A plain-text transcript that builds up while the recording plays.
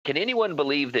Can anyone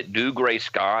believe that Dougray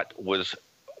Scott was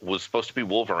supposed to be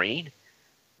Wolverine?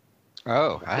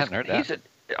 Oh, I hadn't heard that.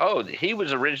 He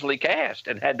was originally cast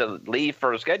and had to leave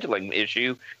for a scheduling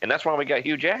issue, and that's why we got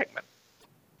Hugh Jackman.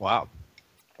 Wow.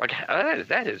 Like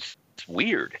that is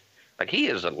weird. Like, he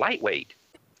is a lightweight.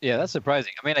 Yeah, that's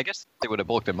surprising. I mean, I guess they would have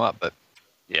bulked him up, but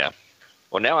yeah.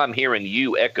 Well, now I'm hearing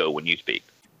you echo when you speak.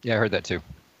 Yeah, I heard that too.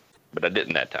 But I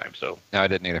didn't that time, so. No, I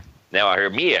didn't either. Now I hear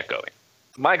me echoing.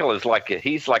 Michael is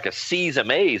he's like a C's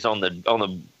Amaze on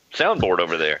the soundboard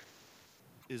over there.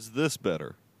 Is this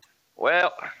better?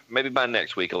 Well, maybe by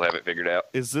next week he'll have it figured out.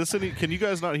 Is this any? Can you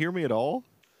guys not hear me at all?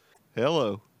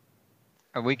 Hello.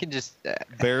 We can just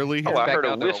barely hear. I heard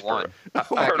a whisper.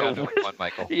 I heard a one,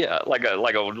 Michael. Yeah, like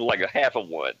a half of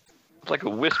one. It's like a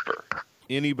whisper.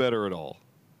 Any better at all?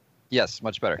 Yes,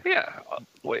 much better. Yeah,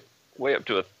 way up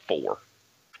to a 4.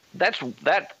 That's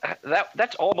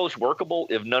almost workable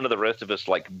if none of the rest of us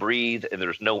like breathe and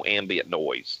there's no ambient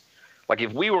noise. Like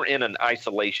if we were in an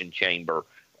isolation chamber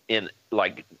in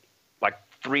like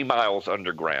 3 miles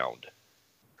underground,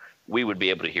 we would be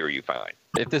able to hear you fine.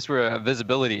 If this were a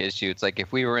visibility issue, it's like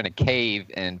if we were in a cave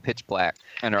and pitch black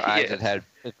and our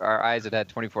eyes had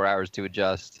 24 hours to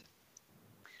adjust.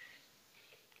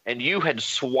 And you had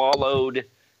swallowed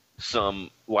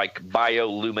some like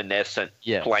bioluminescent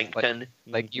plankton,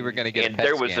 like you were going to get. And a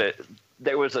PET scan.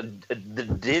 there was the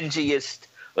dingiest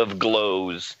of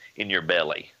glows in your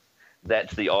belly.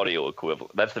 That's the audio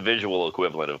equivalent. That's the visual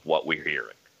equivalent of what we're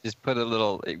hearing. Just put a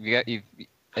little.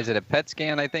 Is it a PET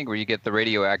scan? I think where you get the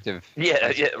radioactive.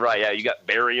 Yeah, right. Yeah, you got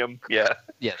barium. Yeah.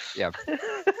 Yes. Yeah.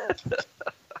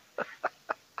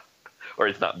 Or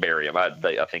it's not barium. I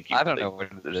think I don't know what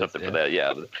there's something for that.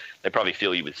 Yeah, they probably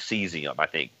fill you with cesium. I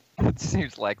think. It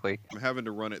seems likely. I'm having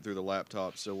to run it through the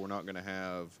laptop, so we're not going to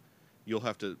have. You'll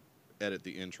have to edit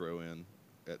the intro in.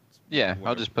 Yeah,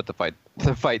 I'll just put the fight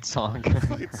song.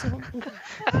 Fight song.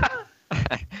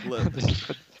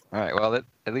 All right. Well,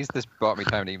 at least this bought me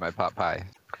time to eat my pot pie.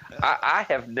 I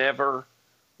have never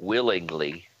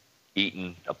willingly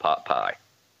eaten a pot pie.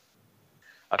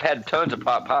 I've had tons of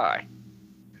pot pie,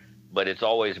 but it's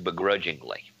always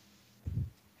begrudgingly.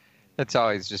 It's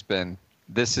always just been,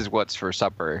 this is what's for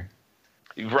supper.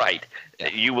 Right. Yeah.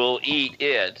 You will eat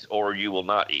it or you will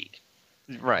not eat.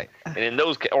 Right. And in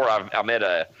those, or I'm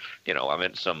at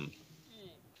some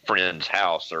friend's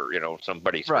house or,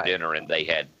 somebody's for dinner and they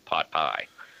had pot pie.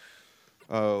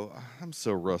 Oh, I'm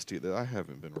so rusty that I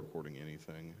haven't been recording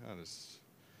anything.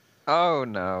 Oh,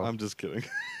 no. I'm just kidding.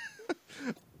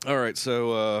 All right,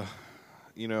 so,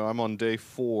 I'm on day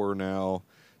 4 now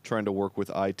trying to work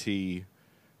with IT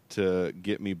to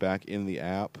get me back in the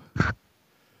app.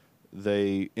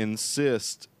 They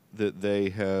insist that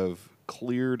they have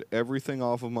cleared everything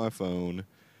off of my phone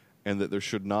and that there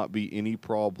should not be any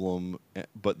problem,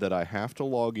 but that I have to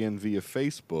log in via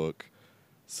Facebook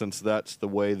since that's the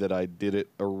way that I did it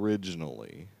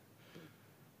originally.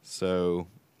 So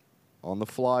on the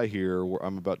fly here,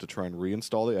 I'm about to try and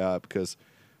reinstall the app because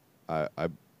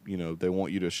they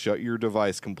want you to shut your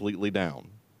device completely down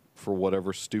for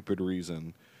whatever stupid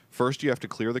reason. First, you have to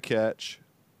clear the cache,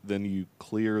 then you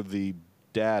clear the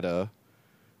data,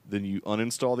 then you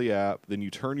uninstall the app, then you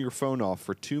turn your phone off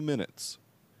for 2 minutes.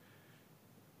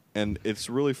 And it's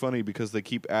really funny because they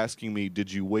keep asking me,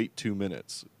 did you wait 2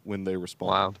 minutes when they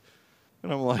respond? Wow.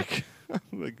 And I'm like,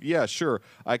 yeah, sure.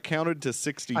 I counted to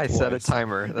 60 I twice. set a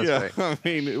timer. That's right. I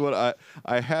mean,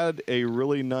 I had a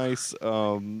really nice,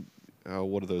 what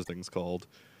are those things called?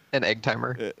 An egg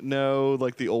timer? No,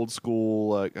 like the old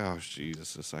school, a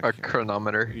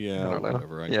chronometer. Yeah,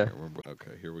 whatever. I can't remember.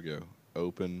 Okay, here we go.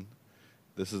 Open.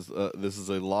 This is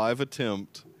a live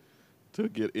attempt to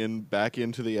get back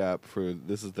into the app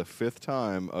this is the 5th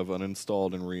time I've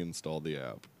uninstalled and reinstalled the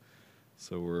app.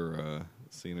 So we're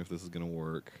seeing if this is going to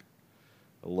work.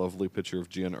 A lovely picture of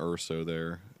Jen Urso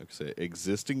there. Okay,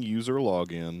 existing user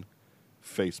login,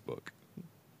 Facebook.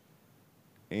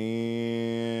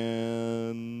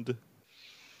 And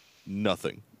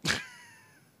nothing.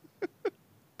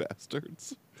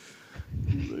 Bastards.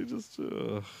 They just,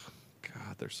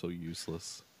 God, they're so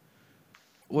useless.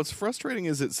 What's frustrating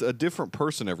is it's a different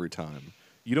person every time.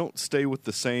 You don't stay with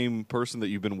the same person that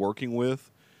you've been working with,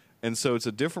 and so it's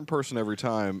a different person every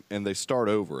time, and they start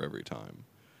over every time.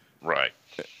 Right.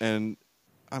 And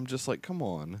I'm just like, come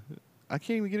on. I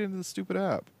can't even get into the stupid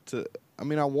app. I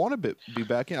want to be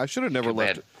back in. I should have never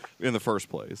left in the first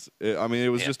place. It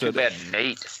was just too bad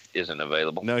Nate isn't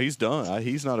available. No, he's done.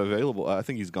 He's not available. I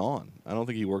think he's gone. I don't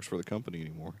think he works for the company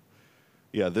anymore.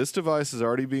 Yeah, this device is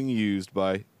already being used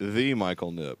by the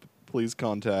Michael Nip. Please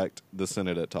contact the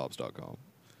Senate at tops.com.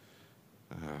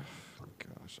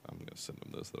 Gosh. I'm gonna send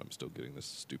them this that I'm still getting this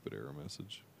stupid error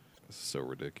message. This is so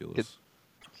ridiculous.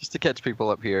 Just to catch people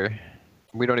up here,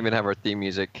 we don't even have our theme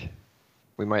music.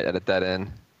 We might edit that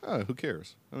in. Oh, who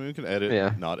cares? I mean, we can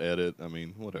edit, not edit. I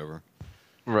mean, whatever.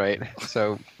 Right.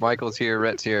 So Michael's here,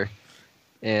 Rhett's here,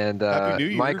 and Happy New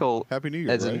Year. Michael. Happy New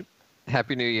Year, right?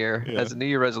 Happy New Year. Yeah. As a New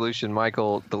Year resolution,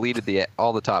 Michael deleted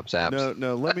all the Tops apps.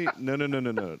 No.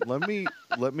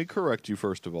 Let me correct you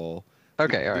first of all.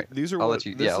 Okay, all right. These are I'll what let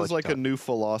you, this I'll is let you like a talk. new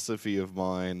philosophy of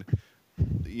mine.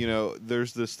 You know,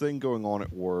 there's this thing going on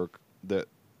at work that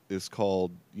is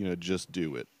called, just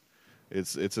do it.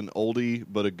 It's an oldie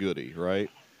but a goodie, right?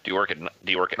 Do you work at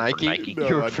Nike? Nike?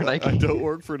 You work for Nike? I don't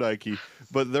work for Nike,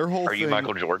 but their whole Are thing you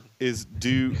Michael Jordan? is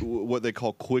do what they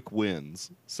call quick wins.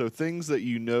 So things that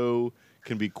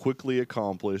can be quickly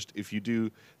accomplished if you do.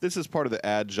 This is part of the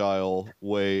agile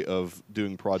way of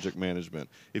doing project management.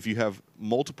 If you have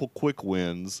multiple quick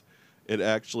wins, it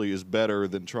actually is better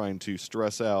than trying to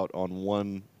stress out on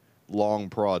one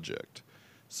long project.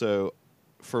 So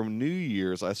from New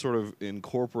Year's, I sort of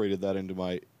incorporated that into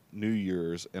my New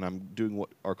Year's, and I'm doing what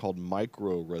are called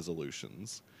micro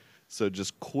resolutions. So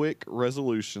just quick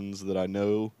resolutions that I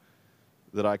know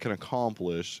that I can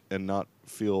accomplish and not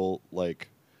feel like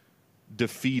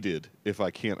defeated if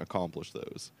I can't accomplish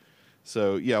those.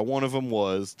 So yeah, one of them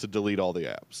was to delete all the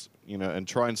apps, and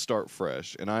try and start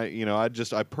fresh. And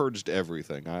I purged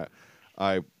everything.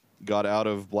 I got out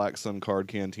of Black Sun Card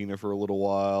Cantina for a little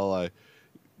while. I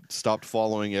stopped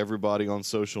following everybody on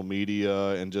social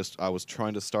media and I was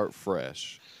trying to start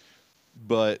fresh.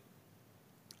 But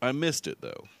I missed it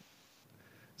though.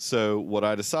 So what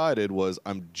I decided was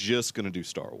I'm just going to do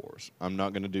Star Wars. I'm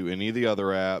not going to do any of the other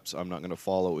apps. I'm not going to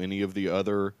follow any of the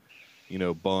other,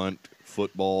 bunt,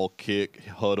 football, kick,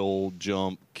 huddle,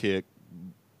 jump, kick.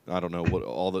 I don't know what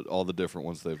all the different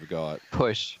ones they've got.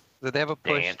 Push. Did they have a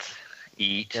push? Dance,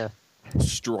 eat. Yeah.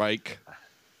 Strike.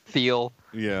 Feel.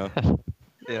 Yeah.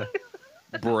 Yeah.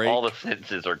 Break. All the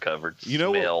senses are covered.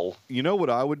 Smell. Smell. What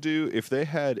I would do if they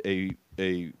had a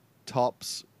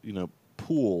Tops,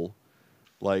 pool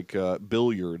like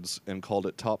billiards and called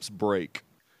it Tops Break.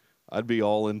 I'd be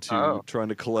all into trying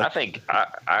to collect. I think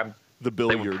I'm. The They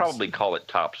billiards. would probably call it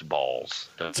Tops Balls.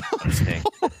 Don't you think?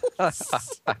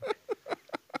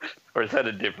 Or is that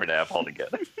a different app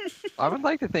altogether? I would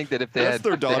like to think that if they That's had,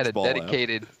 their if they had a dodgeball app.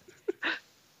 dedicated.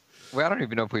 Well, I don't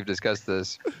even know if we've discussed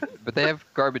this, but they have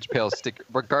garbage pail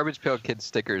kid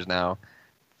stickers now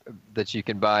that you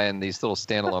can buy in these little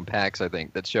standalone packs. I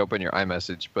think that show up in your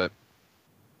iMessage. But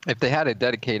if they had a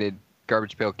dedicated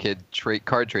garbage pail kid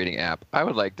card trading app, I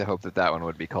would like to hope that one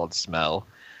would be called Smell.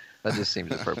 That just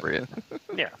seems appropriate.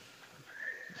 Yeah.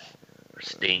 Or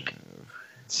Stink.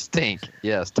 Stink.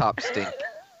 Yes, Top Stink.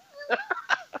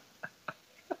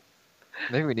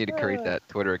 Maybe we need to create that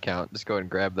Twitter account. Just go ahead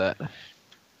and grab that.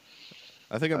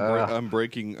 I think I'm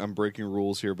breaking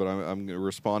rules here, but I'm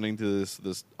responding to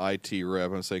this IT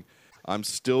rep. I'm saying I'm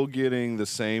still getting the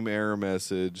same error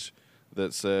message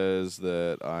that says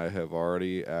that I have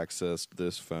already accessed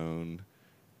this phone,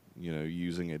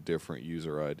 using a different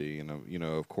user ID, and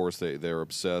of course they're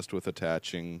obsessed with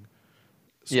attaching.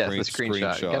 The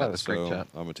screenshot. You gotta have a screenshot.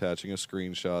 So I'm attaching a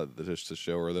screenshot just to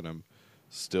show her that I'm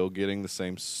still getting the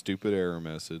same stupid error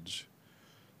message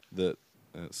that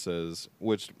says,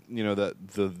 which that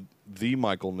the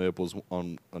Michael Nip was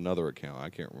on another account. I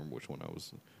can't remember which one I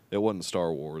was. It wasn't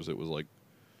Star Wars. It was like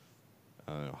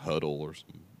Huddle or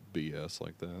some BS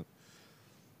like that.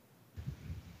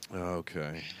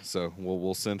 Okay, so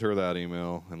we'll send her that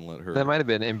email and let her. That might have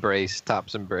been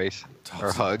Tops Embrace,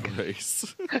 or Hug.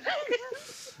 Embrace.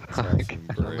 Hug.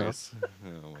 Embrace.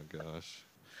 Oh my gosh.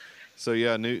 So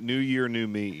yeah, new year, new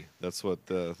me. That's what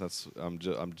I'm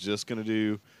just gonna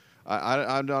do.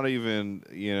 I'm not even,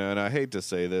 and I hate to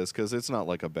say this because it's not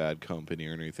like a bad company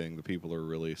or anything. The people are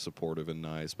really supportive and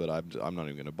nice, but I'm not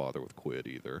even going to bother with Quid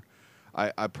either.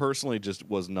 I personally just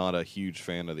was not a huge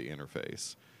fan of the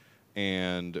interface.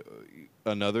 And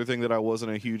another thing that I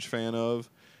wasn't a huge fan of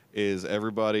is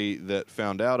everybody that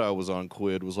found out I was on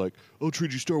Quid was like, "I'll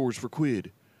trade you Star Wars for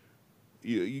Quid.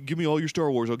 You give me all your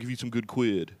Star Wars, I'll give you some good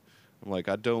Quid." I'm like,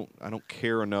 I don't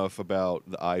care enough about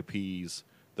the IPs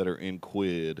that are in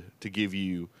Quid to give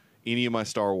you any of my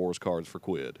Star Wars cards for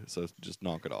Quid. So just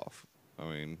knock it off. I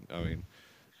mean,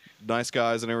 nice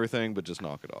guys and everything, but just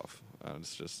knock it off.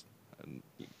 It's just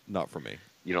not for me.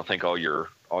 You don't think all your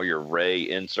Ray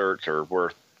inserts are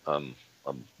worth a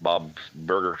Bob's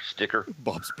Burger sticker?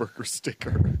 Bob's Burger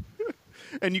sticker.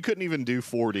 And you couldn't even do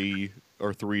 4D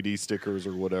or 3D stickers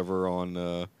or whatever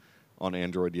on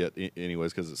Android yet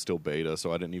anyways, because it's still beta,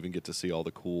 so I didn't even get to see all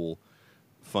the cool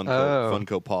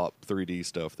Funko Pop 3D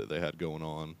stuff that they had going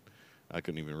on. I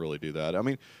couldn't even really do that. I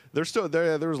mean, there's still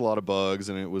there was a lot of bugs,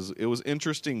 and it was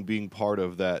interesting being part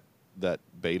of that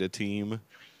beta team,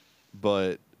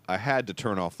 but I had to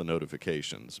turn off the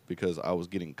notifications because I was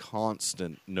getting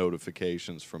constant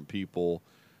notifications from people,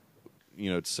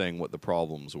 saying what the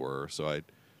problems were. So I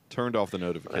turned off the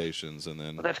notifications, and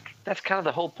then that's kind of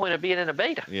the whole point of being in a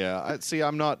beta. Yeah,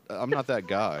 I'm not that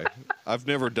guy. I've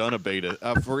never done a beta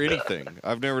for anything.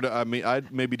 I've never done, I mean, I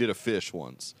maybe did a fish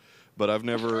once, but I've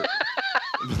never.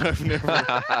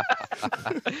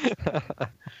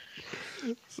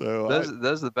 So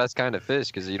those are the best kind of fish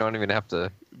because you don't even have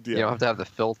to. You don't have to have the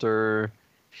filter.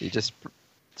 You just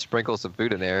sprinkle some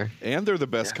food in there. And they're the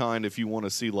best kind if you want to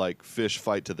see like fish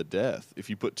fight to the death. If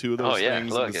you put two of those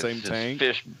things in the same tank.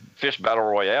 Fish battle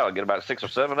royale. Get about 6 or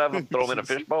 7 of them. Throw them in a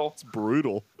fish bowl. It's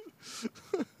brutal.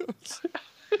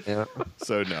 Yeah.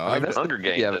 So no, I've Hunger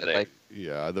Games.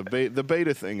 Yeah, the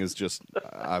beta thing is just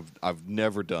I've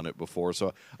never done it before,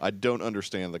 so I don't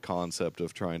understand the concept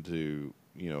of trying to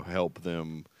help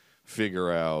them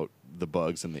figure out the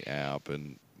bugs in the app,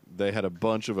 and they had a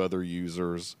bunch of other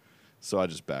users, so I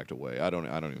just backed away. I don't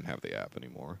even have the app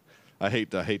anymore. I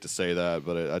hate to say that,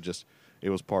 but it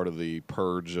was part of the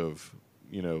purge of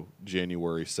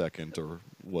January 2nd or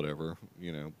whatever,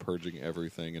 purging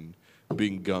everything and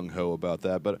being gung-ho about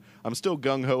that. But I'm still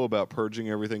gung-ho about purging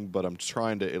everything, but I'm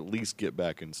trying to at least get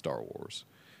back in Star Wars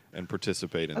and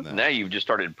participate in that. Now you've just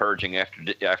started purging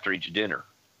after each dinner.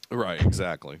 Right,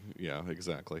 exactly. Yeah,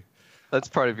 exactly. That's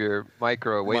part of your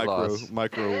micro weight loss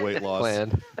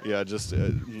plan. Yeah, just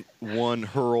one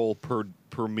hurl per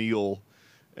meal,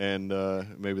 and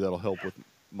maybe that'll help with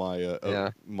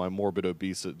my my morbid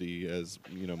obesity, as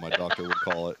my doctor would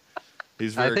call it.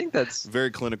 He's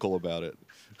very clinical about it.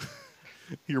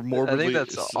 You're morbidly. I think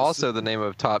that's also the name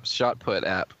of Top's shot put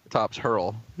app. Top's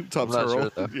Hurl. Top's Hurl.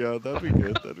 Sure, yeah, that'd be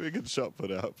good. That'd be a good shot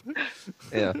put app.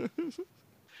 Yeah.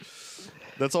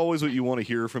 That's always what you want to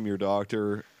hear from your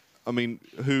doctor. I mean,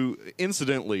 who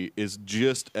incidentally is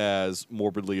just as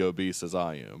morbidly obese as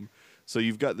I am. So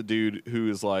you've got the dude who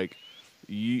is like,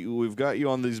 we've got you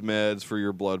on these meds for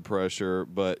your blood pressure,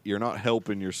 but you're not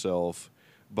helping yourself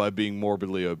by being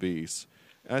morbidly obese.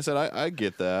 And I said, I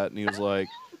get that. And he was like,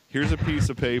 here's a piece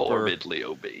of paper. Morbidly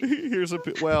obese.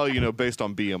 Based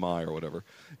on BMI or whatever.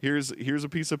 Here's a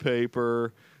piece of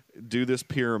paper. Do this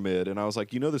pyramid. And I was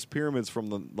like, this pyramid's from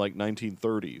the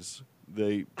 1930s.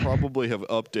 They probably have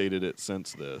updated it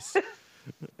since this.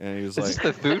 And he was Is this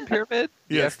the food pyramid?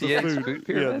 Yes, the FDA's food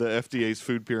pyramid? Yeah, the FDA's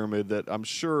food pyramid that I'm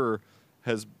sure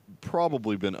has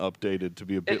probably been updated to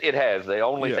be a bit. It has. The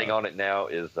only thing on it now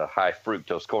is the high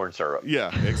fructose corn syrup.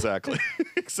 Yeah, exactly.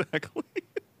 Exactly.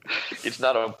 It's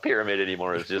not a pyramid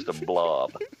anymore. It's just a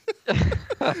blob.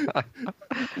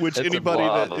 Which it's anybody a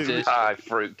blob of high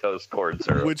fructose corn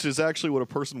syrup. Which is actually what a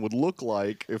person would look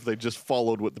like if they just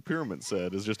followed what the pyramid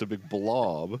said, is just a big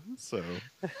blob. So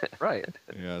right.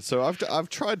 Yeah. So I've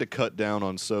tried to cut down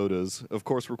on sodas. Of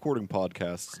course, recording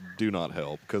podcasts do not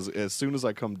help because as soon as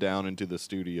I come down into the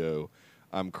studio,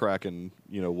 I'm cracking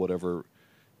whatever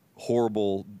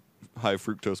horrible high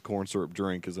fructose corn syrup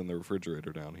drink is in the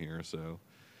refrigerator down here. So.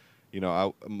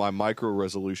 My micro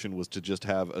resolution was to just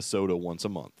have a soda once a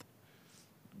month,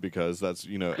 because that's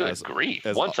Good grief,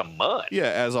 once a month. Yeah,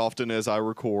 as often as I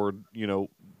record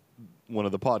one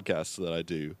of the podcasts that I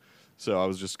do. So I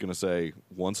was just going to say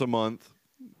once a month,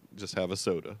 just have a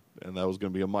soda, and that was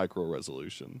going to be a micro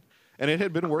resolution, and it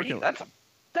had been working.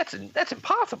 That's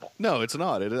impossible. No, it's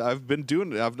not. I've been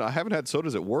doing it. I haven't had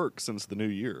sodas at work since the new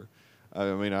year.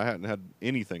 I mean, I hadn't had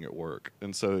anything at work,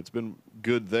 and so it's been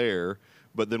good there.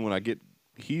 But then when I get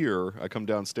here, I come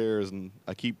downstairs and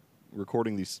I keep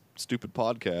recording these stupid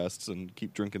podcasts and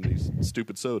keep drinking these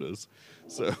stupid sodas.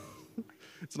 So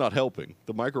it's not helping.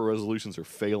 The micro resolutions are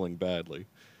failing badly.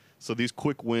 So these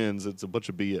quick wins, it's a bunch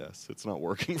of BS. It's not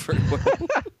working very well.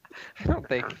 I don't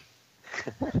think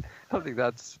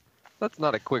that's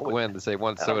not a quick win to say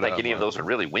one soda. I don't think any of those are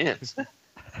really wins.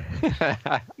 Yeah,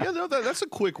 no, that's a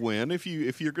quick win. If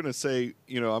you're going to say,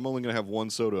 I'm only going to have one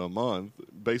soda a month,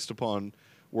 based upon,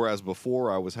 whereas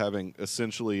before I was having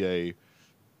essentially a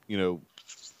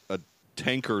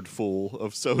tankard full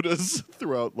of sodas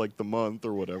throughout like the month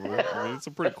or whatever. I mean, it's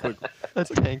a pretty quick. A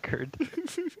tankard.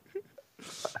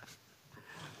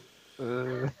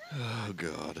 Oh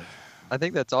God. I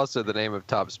think that's also the name of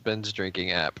Top's binge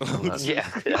drinking app. Yeah.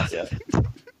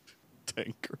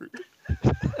 Tankard.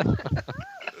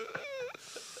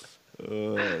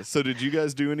 So did you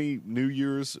guys do any New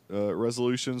Year's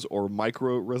resolutions or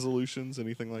micro resolutions,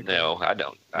 anything like that? No, I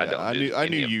don't. I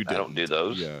knew you did. I don't do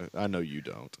those. Yeah, I know you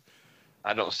don't.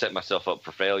 I don't set myself up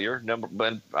for failure.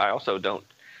 But I also don't.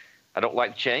 I don't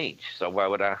like change. So why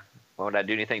would I? Why would I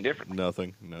do anything different?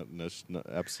 Nothing. No,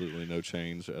 absolutely no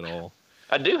change at all.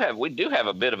 We do have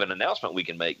a bit of an announcement we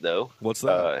can make, though. What's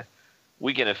that?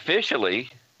 We can officially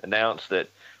announce that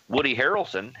Woody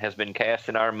Harrelson has been cast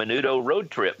in our Menudo road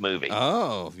trip movie.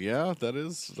 Oh, yeah, that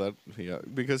is that. Yeah,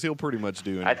 because he'll pretty much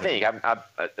do anything. I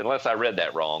think, unless I read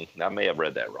that wrong, I may have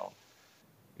read that wrong.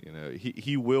 You know,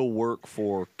 he will work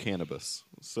for cannabis.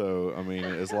 So I mean,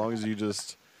 as long as you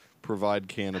just provide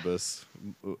cannabis,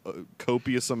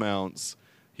 copious amounts,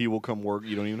 he will come work.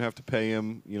 You don't even have to pay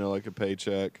him. You know, like a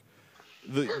paycheck.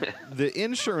 The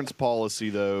insurance policy,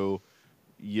 though,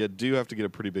 you do have to get a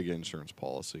pretty big insurance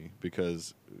policy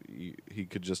because he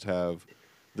could just have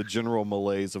the general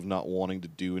malaise of not wanting to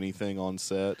do anything on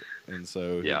set, and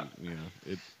so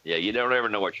you don't ever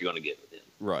know what you're going to get with him.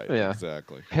 Right. Yeah.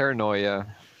 Exactly. Paranoia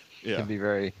Yeah. can be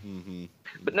very. Mm-hmm.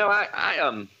 But no,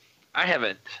 I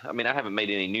haven't. I mean, I haven't made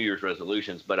any New Year's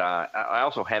resolutions, but I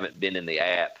also haven't been in the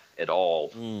app at all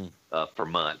for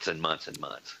months and months and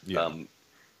months. Yeah.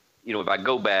 You know, if I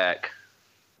go back,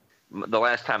 the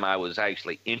last time I was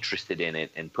actually interested in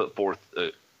it and put forth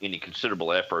any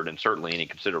considerable effort and certainly any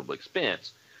considerable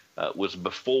expense was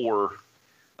before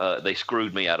they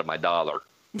screwed me out of my dollar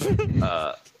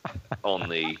on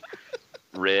the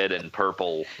red and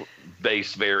purple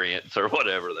base variants or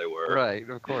whatever they were. Right,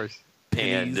 of course.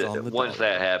 And once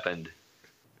that happened,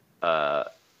 I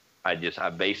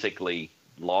basically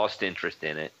lost interest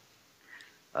in it,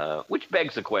 which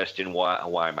begs the question: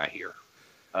 why am I here?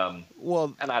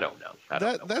 Well, and I don't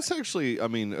know. That's actually, I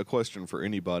mean, a question for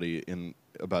anybody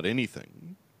about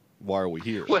anything. Why are we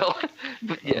here? Well,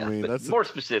 yeah. I mean, that's more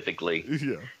specifically,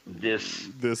 this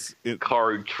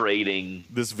card trading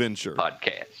this venture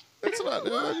podcast. It's not,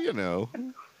 you know.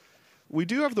 We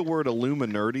do have the word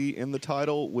Illuminati in the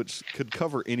title, which could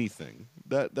cover anything.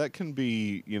 That can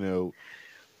be, you know,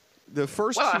 the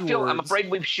first. Well, I'm afraid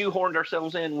we've shoehorned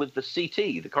ourselves in with the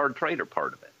CT, the card trader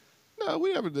part of it. No,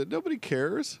 we haven't. Nobody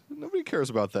cares. Nobody cares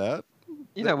about that.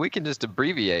 You know, we can just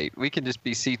abbreviate. We can just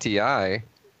be CTI.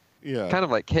 Yeah. Kind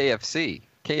of like KFC.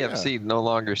 KFC no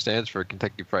longer stands for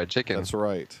Kentucky Fried Chicken. That's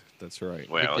right. That's right.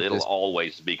 Well, it'll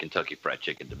always be Kentucky Fried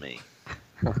Chicken to me.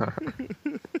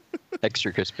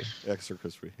 Extra crispy. Extra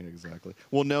crispy, exactly.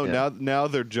 Well, no, now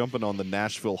they're jumping on the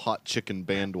Nashville hot chicken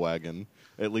bandwagon,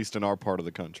 at least in our part of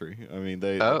the country. I mean,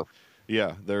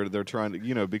 they're trying to,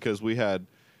 you know, because we had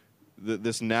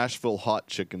this Nashville hot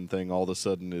chicken thing all of a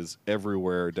sudden is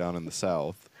everywhere down in the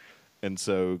South. And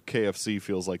so KFC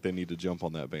feels like they need to jump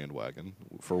on that bandwagon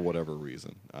for whatever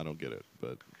reason. I don't get it,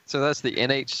 but so that's the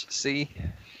NHC,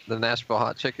 the Nashville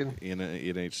Hot Chicken.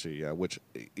 NHC, yeah. Which,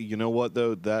 you know what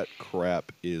though, that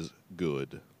crap is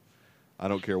good. I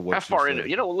don't care what. How far into?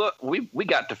 You know, look, we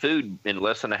got to food in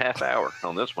less than a half hour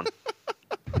on this one.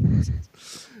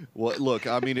 Well, look,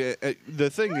 I mean, the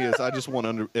thing is, I just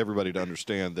want everybody to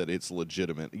understand that it's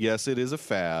legitimate. Yes, it is a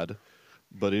fad,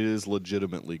 but it is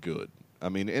legitimately good. I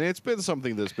mean, and it's been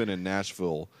something that's been in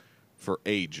Nashville for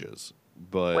ages.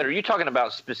 But wait, are you talking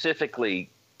about specifically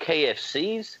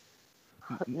KFC's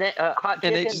hot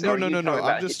chicken? No.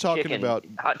 I'm just talking about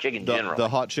hot chicken in general. The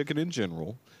hot chicken in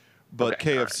general. But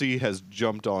okay, KFC has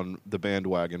jumped on the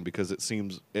bandwagon because it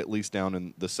seems, at least down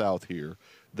in the South here,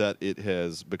 that it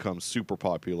has become super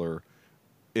popular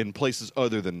in places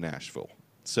other than Nashville.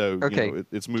 So, okay, you know,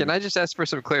 it's moving. Can I just ask for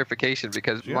some clarification?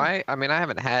 Because I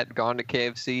haven't gone to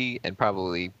KFC in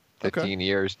probably 15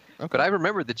 years, but I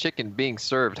remember the chicken being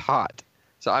served hot.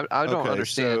 So I don't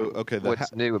understand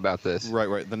what's new about this.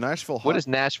 Right. The Nashville hot. What is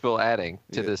Nashville adding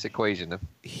to this equation?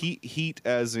 Heat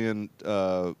as in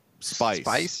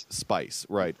spice. Spice,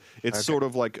 right. It's sort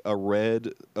of like a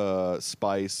red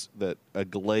spice, a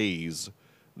glaze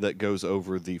that goes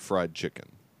over the fried chicken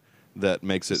that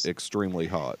makes it extremely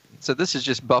hot. So this is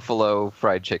just buffalo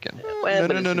fried chicken. Well,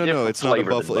 no. It's not a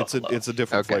buffalo. It's a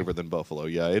different flavor than buffalo.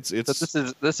 Yeah, it's.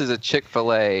 So this is a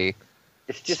Chick-fil-A.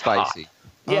 It's just spicy. Hot.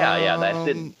 Yeah, that's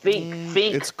it. Think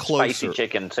it's closer. Spicy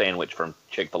chicken sandwich from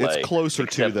Chick-fil-A. It's closer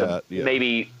to that. Yeah.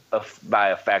 Maybe by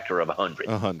a factor of 100.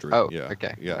 100. Oh, yeah.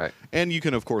 Okay. Yeah, right. And you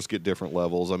can of course get different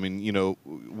levels. I mean, you know,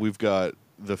 we've got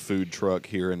the food truck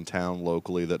here in town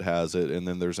locally that has it, and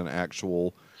then there's an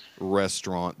actual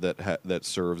restaurant that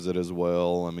serves it as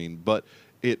well. I mean, but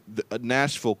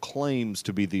Nashville claims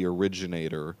to be the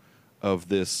originator of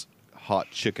this hot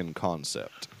chicken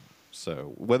concept.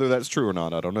 So whether that's true or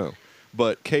not, I don't know.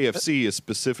 But KFC is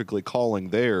specifically calling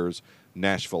theirs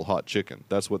Nashville hot chicken.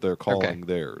 That's what they're calling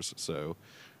theirs. So,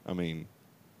 I mean,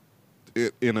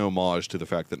 in homage to the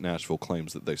fact that Nashville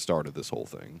claims that they started this whole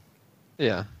thing.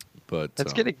 Yeah. But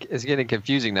It's getting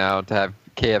confusing now to have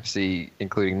KFC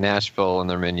including Nashville in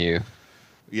their menu.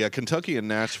 yeah, Kentucky and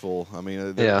Nashville. I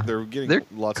mean, Yeah. they're getting They're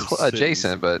lots of cities.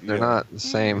 adjacent, but they're Yeah. not the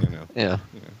same. You know. Yeah.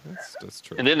 Yeah, that's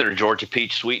true. And then there's Georgia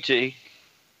peach sweet tea.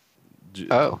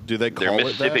 Oh. Do they They're call it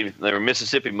Mississippi. that? They're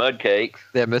Mississippi mud cakes.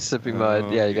 They have Mississippi mud.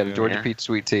 Oh, Yeah, you got yeah. a Georgia Yeah. peach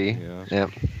sweet tea. Yeah.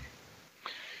 Yep.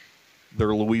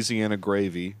 They're Louisiana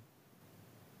gravy.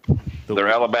 They're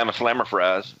Alabama slammer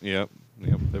fries. Yep.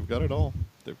 They've got it all.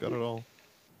 They've got it all.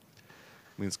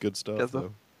 I mean, it's good stuff, Yeah,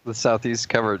 though. The Southeast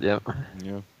covered. Yep.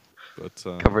 Yeah. But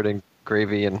Covered in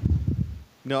gravy and.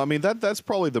 no, I mean that's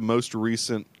probably the most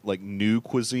recent like new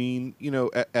cuisine. You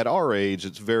know, at our age,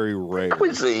 it's very rare.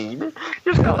 Cuisine.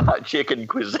 It's not hot chicken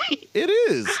cuisine. It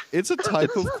is. It's a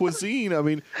type of cuisine. I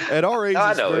mean, at our age,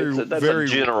 I it's know very, that's very a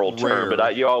general term, rare. but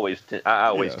I always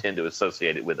Yeah. tend to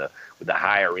associate it with a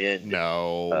higher end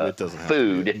No, it doesn't.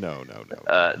 food. Have to be. No.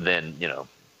 than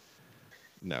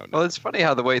No. Well, it's funny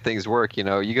how the way things work. You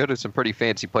know, you go to some pretty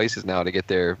fancy places now to get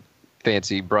their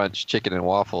fancy brunch chicken and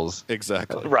waffles.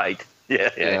 Exactly. right.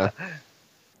 Yeah.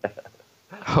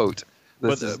 Haute.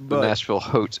 This But, is but- the Nashville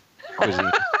Haute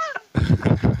cuisine.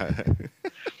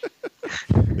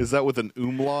 Is that with an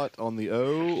umlaut on the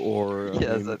O or?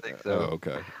 Yes, I think so. Oh,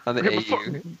 okay. On the Okay,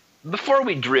 AU. Before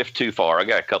we drift too far, I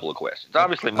got a couple of questions.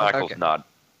 Obviously, Michael's Okay. not.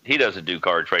 He doesn't do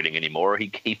card trading anymore.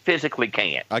 He physically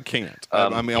can't. I can't.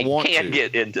 I mean, I he want can't to.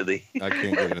 get into the. I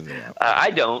can't get into the app.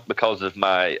 I don't because of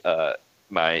my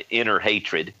my inner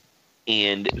hatred.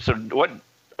 And so, what?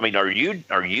 I mean, are you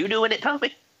doing it,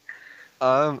 Tommy?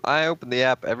 I open the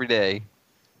app every day.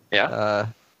 Yeah.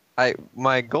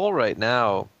 My goal right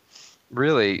now,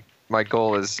 really, my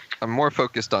goal is I'm more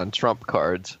focused on Trump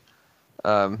cards.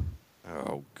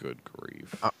 Oh, good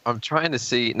grief! I'm trying to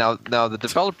see now. The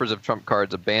developers of Trump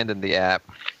cards abandoned the app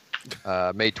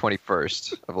May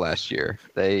 21st of last year.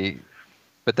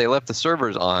 But they left the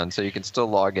servers on, so you can still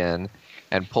log in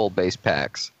and pull base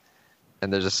packs.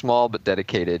 And there's a small but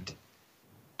dedicated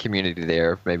community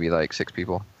there, maybe like 6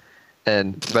 people.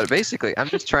 But basically, I'm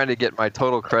just trying to get my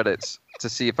total credits to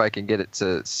see if I can get it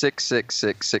to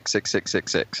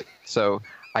 666666666. So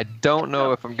I don't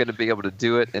know if I'm going to be able to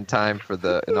do it in time for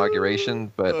the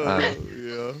inauguration, but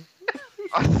yeah.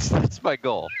 that's my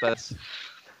goal. That's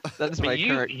my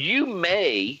current. You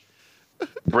may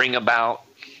bring about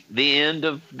the end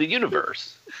of the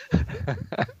universe.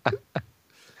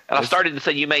 And I started to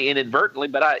say you may inadvertently,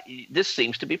 but this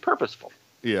seems to be purposeful.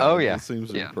 Yeah. Oh yeah. It seems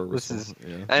to be yeah. purposeful. This is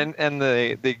yeah. and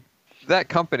that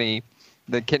company,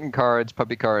 the kitten cards,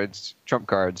 puppy cards, Trump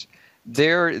cards,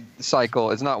 their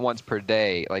cycle is not once per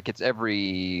day. Like it's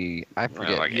every I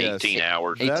forget Like Yes. 18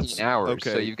 hours. 18 hours.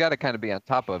 okay. So you've got to kind of be on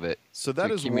top of it So to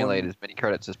that is accumulate one. as many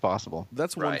credits as possible.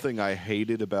 That's one Right. thing I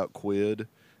hated about Quid,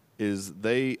 is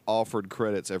they offered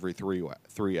credits every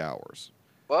 3 hours.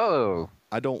 Whoa,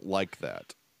 I don't like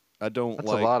that. I don't that's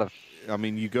like. a lot of. I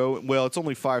mean, you go. Well, it's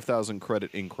only 5,000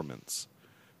 credit increments.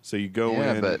 So you go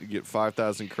Yeah, in, but- you get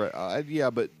 5,000 credit.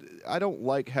 Yeah, but I don't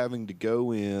like having to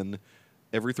go in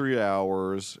every 3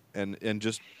 hours and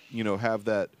just have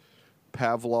that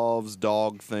Pavlov's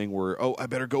dog thing where I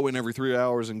better go in every 3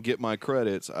 hours and get my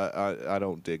credits. I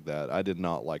don't dig that. I did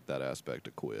not like that aspect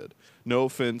of Quid. No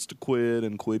offense to Quid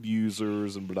and Quid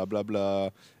users and blah blah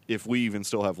blah. If we even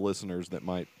still have listeners that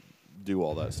might do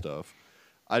all that stuff.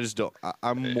 I just don't.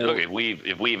 I'm more Look, if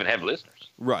we even have listeners.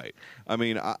 right. I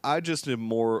mean, I just am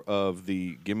more of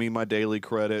the give me my daily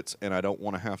credits, and I don't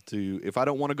want to have to. If I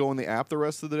don't want to go in the app the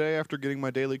rest of the day after getting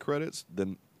my daily credits,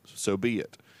 then so be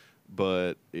it.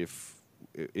 But if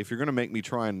you're going to make me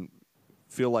try and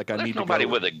feel like I There's need nobody to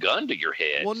go, with a gun to your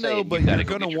head. well, no, saying but you you're gotta go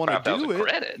going to get your want to 5,000 do it.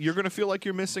 credits. You're going to feel like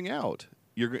you're missing out.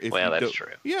 If Well, you that's don't-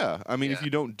 true. Yeah, I mean, if Yeah.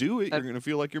 you don't do it, you're And- going to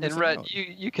feel like you're And missing Rhett, out.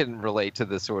 you can relate to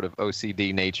the sort of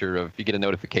OCD nature of you get a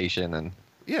notification and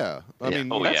Yeah, I Yeah.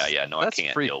 mean, Oh, that's- yeah, no, I that's can't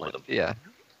deal frequent. with them. Yeah,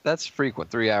 that's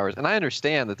frequent. 3 hours, and I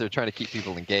understand that they're trying to keep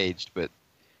people engaged, but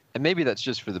and maybe that's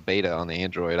just for the beta on the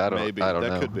Android. I don't maybe know.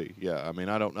 that could be. Yeah, I mean,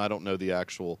 I don't know the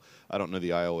actual. I don't know the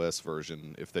iOS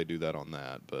version if they do that on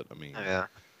that, but I mean, Yeah.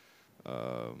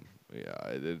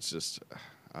 it's just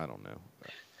I don't know.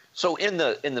 So in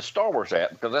the Star Wars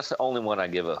app, because that's the only one I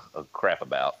give a crap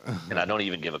about, and I don't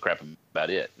even give a crap about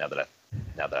it now that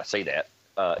I say that.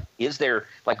 Is there,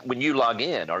 like, when you log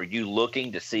in, are you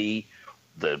looking to see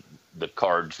the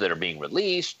cards that are being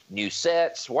released, new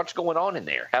sets? What's going on in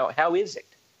there? How is it?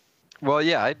 Well,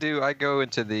 yeah, I do. I go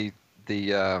into the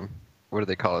what do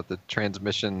they call it? The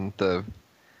transmission, the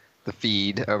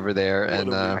feed over there,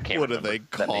 and I can't What do remember they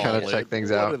that call name. Kinda it? check things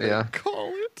What out, do they yeah.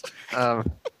 call it?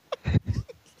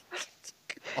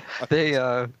 they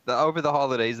over the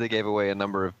holidays they gave away a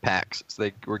number of packs. So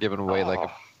they were giving away like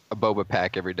Oh. a boba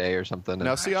pack every day or something.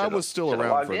 Now, see, I was still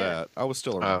around for in. that. I was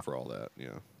still around for all that.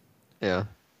 Yeah. Yeah.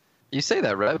 You say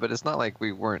that, Red, but it's not like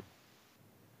we weren't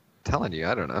telling you.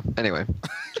 I don't know. Anyway,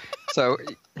 so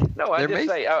No, I just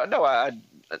say no.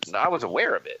 I was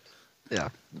aware of it. Yeah.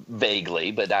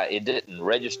 Vaguely, but it didn't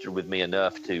register with me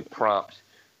enough to prompt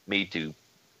me to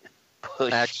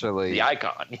push the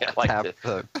icon. Yeah, like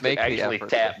make to actually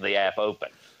tap the app open.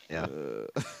 Yeah.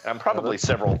 I'm probably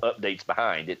several updates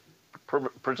behind. It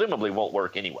presumably won't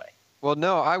work anyway. Well,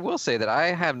 no, I will say that I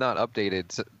have not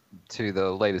updated to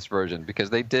the latest version because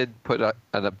they did put an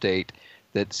update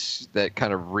that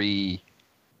kind of redid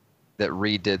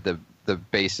the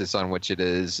basis on which it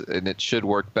is, and it should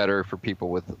work better for people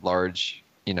with large,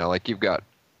 like you've got,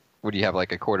 what do you have, like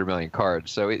 250,000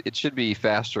 cards, so it should be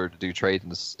faster to do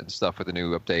trades and stuff with the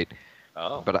new update.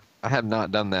 Oh. But I have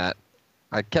not done that.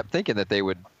 I kept thinking that they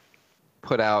would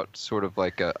put out sort of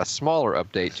like a smaller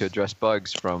update to address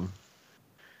bugs from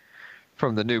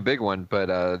the new big one,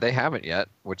 but they haven't yet,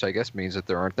 which I guess means that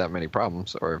there aren't that many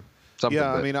problems or something.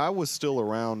 Yeah, I mean, I was still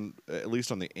around, at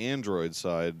least on the Android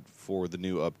side, for the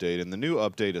new update, and the new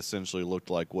update essentially looked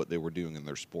like what they were doing in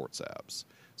their sports apps.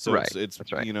 So right. it's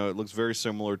That's right. it looks very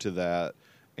similar to that.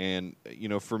 And,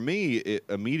 for me, it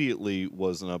immediately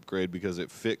was an upgrade because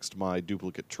it fixed my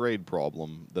duplicate trade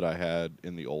problem that I had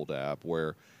in the old app,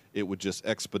 where it would just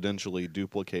exponentially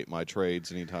duplicate my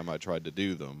trades anytime I tried to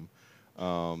do them.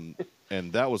 And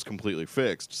that was completely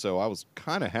fixed. So I was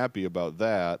kind of happy about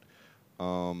that.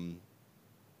 And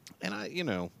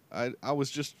I was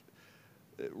just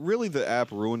really, the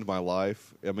app ruined my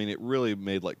life. I mean, it really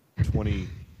made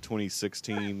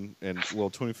 2016 and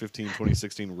 2015,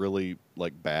 2016 really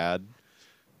bad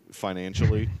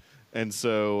financially. And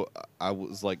so I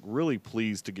was really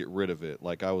pleased to get rid of it.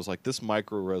 I was like, this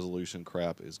micro resolution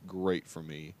crap is great for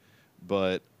me,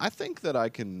 but I think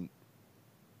I'm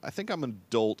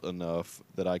adult enough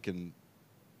that I can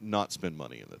not spend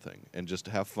money in the thing and just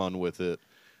have fun with it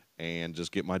and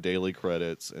just get my daily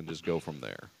credits and just go from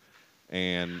there.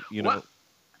 And,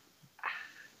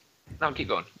 No, keep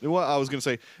going. Well, I was going to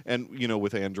say, and,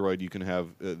 with Android, you can have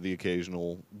the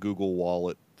occasional Google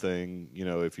Wallet thing,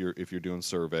 if you're doing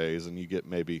surveys, and you get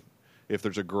maybe, if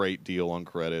there's a great deal on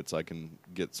credits, I can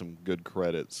get some good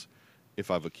credits if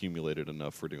I've accumulated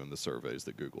enough for doing the surveys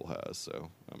that Google has. So,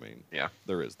 I mean, yeah,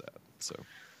 there is that. So,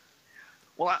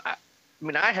 well,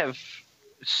 I have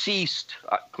ceased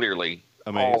clearly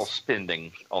all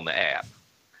spending on the app,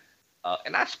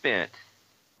 and I spent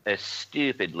a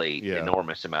stupidly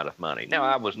enormous amount of money. Now,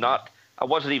 I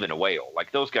wasn't even a whale.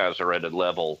 Those guys are at a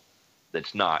level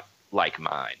that's not like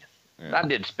mine. Yeah. I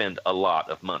did spend a lot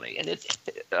of money, and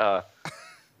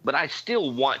but I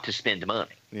still want to spend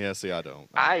money. Yeah, see, I don't.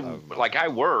 I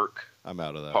work. I'm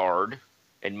out of that. Hard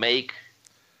and make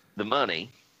the money,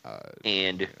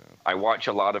 and I watch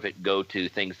a lot of it go to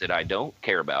things that I don't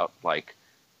care about, like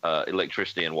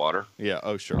electricity and water. Yeah.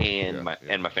 Oh, sure. And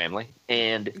my family.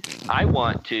 And I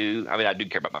want to. I mean, I do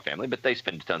care about my family, but they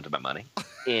spend tons of my money,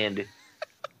 and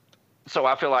so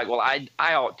I feel like, well, I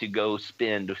ought to go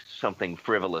spend something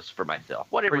frivolous for myself,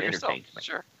 whatever entertains me.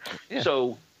 Sure. Yeah.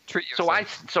 So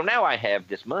now I have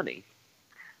this money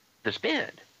to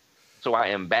spend. So I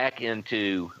am back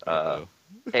into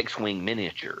X-Wing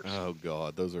miniatures. Oh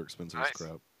God, those are expensive as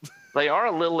crap. They are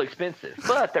a little expensive,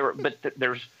 but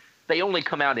they only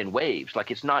come out in waves.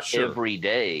 It's not every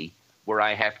day where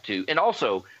I have to. And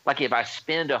also, if I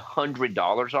spend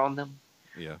 $100 on them,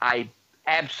 I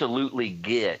absolutely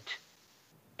get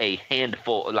a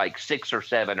handful, 6 or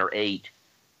 7 or 8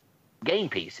 game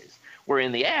pieces. Where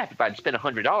in the app, if I'd spend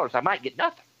 $100, I might get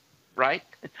nothing. Right.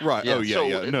 Right. Yeah. Oh yeah. So,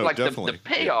 yeah. No, definitely.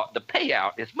 The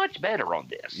payout is much better on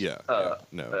this. Yeah.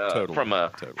 Totally. From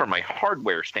a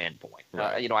hardware standpoint,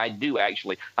 right. I do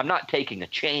actually. I'm not taking a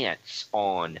chance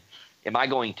on. Am I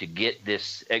going to get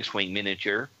this X-Wing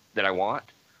miniature that I want,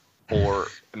 or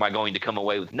am I going to come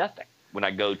away with nothing when I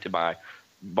go to my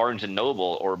Barnes and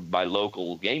Noble or my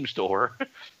local game store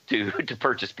to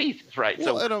purchase pieces, right?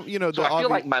 Well, so I feel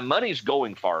like my money's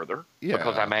going farther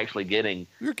because I'm actually getting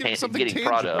something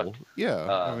product.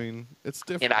 Yeah, I mean, it's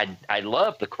different. And I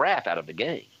love the crap out of the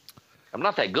game. I'm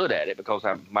not that good at it because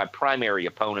my primary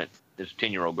opponent is a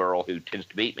 10-year-old girl who tends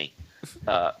to beat me.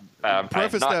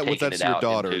 Preface that with that's your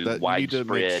daughter. That you need to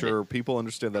make sure people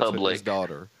understand that's his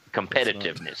daughter.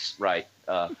 Competitiveness, right?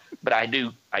 But I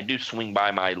do swing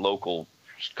by my local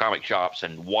comic shops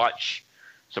and watch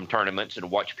some tournaments and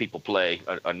watch people play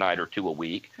a night or two a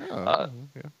week. I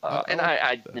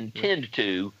intend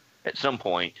to, at some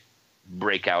point,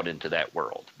 break out into that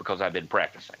world because I've been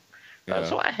practicing.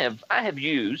 So I have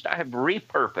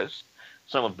repurposed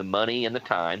some of the money and the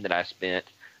time that I spent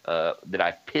that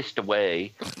I pissed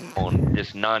away on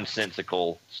this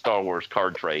nonsensical Star Wars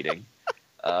card trading,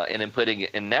 and then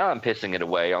and now I'm pissing it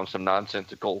away on some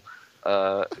nonsensical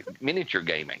miniature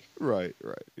gaming. Right,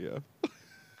 yeah.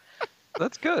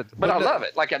 That's good. But I love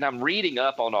it. And I'm reading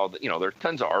up on all the, there are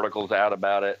tons of articles out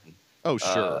about it. Oh,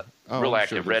 sure. Real I'm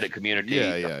active sure Reddit community.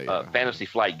 Yeah. Fantasy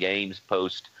Flight Games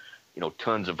post,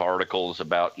 tons of articles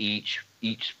about each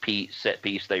set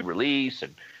piece they release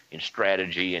and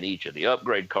strategy and each of the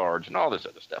upgrade cards and all this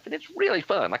other stuff. And it's really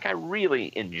fun. I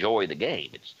really enjoy the game.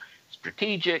 It's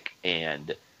strategic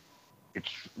and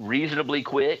it's reasonably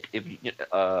quick. If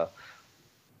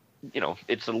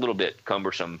it's a little bit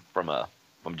cumbersome from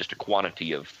just a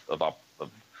quantity of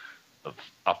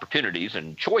opportunities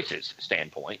and choices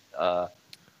standpoint.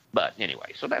 But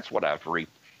anyway, so that's what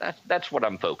that's what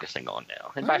I'm focusing on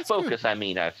now. And by focus, I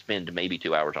mean I spend maybe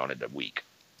 2 hours on it a week.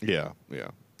 Yeah.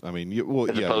 I mean,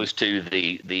 as opposed to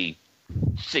the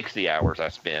 60 hours I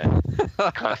spend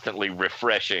constantly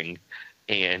refreshing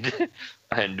and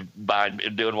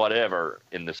doing whatever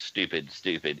in the stupid,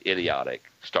 idiotic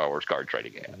Star Wars card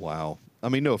trading app. Wow. I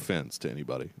mean, no offense to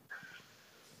anybody.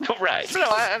 Right.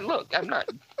 No, look, I'm not.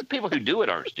 People who do it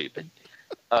aren't stupid.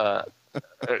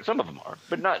 Some of them are,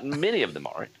 but not many of them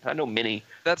aren't. I know many.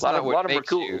 That's a lot not of, what lot of them are makes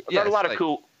cool. you. A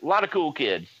lot of cool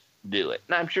kids do it,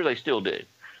 and I'm sure they still do.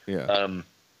 Yeah.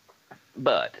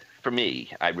 But for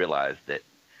me, I realized that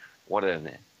what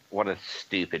a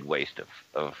stupid waste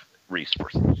of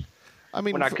resources. I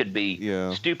mean, when I could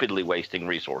be stupidly wasting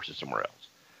resources somewhere else.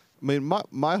 I mean,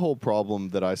 my whole problem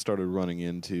that I started running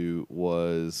into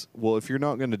was, well, if you're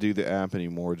not going to do the app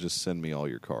anymore, just send me all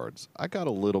your cards. I got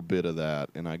a little bit of that,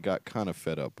 and I got kind of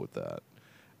fed up with that.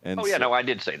 And I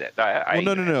did say that.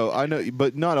 No, I know,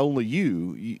 but not only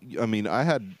you. I mean, I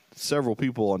had several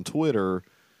people on Twitter,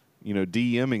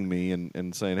 DMing me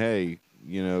and saying, hey,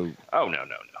 Oh, no.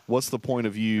 what's the point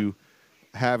of you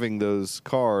having those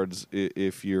cards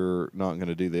if you're not going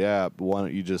to do the app? Why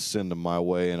don't you just send them my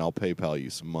way and I'll PayPal you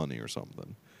some money or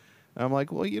something? And I'm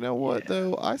like, well, you know what,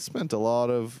 though? I spent a lot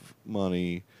of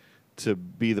money to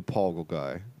be the Poggle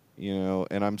guy,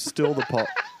 and I'm still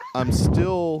I'm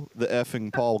still the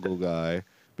effing Poggle guy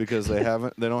because they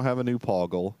don't have a new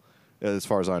Poggle, as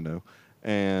far as I know.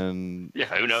 And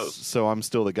who knows? So I'm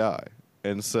still the guy.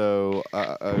 And so,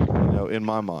 in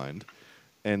my mind.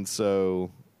 And so,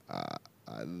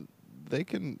 they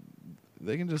can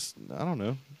just, I don't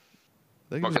know.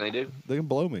 What can they do? They can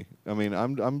blow me. I mean,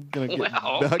 I'm gonna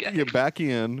get back in,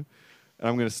 and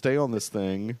I'm gonna stay on this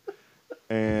thing,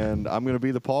 and I'm gonna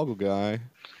be the Poggle guy.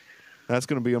 That's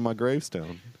gonna be on my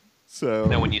gravestone. So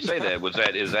now, when you say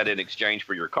that, is that in exchange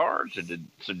for your cards? Did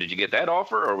you get that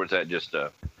offer, or was that just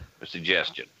a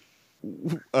suggestion?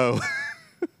 Oh,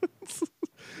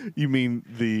 you mean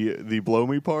the blow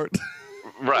me part?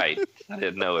 Right. I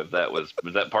didn't know if that was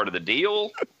that part of the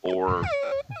deal or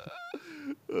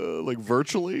like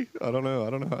virtually. I don't know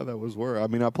how that was work. I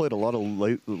mean, I played a lot of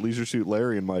Leisure Suit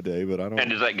Larry in my day, but I don't.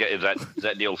 And is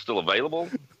that deal still available?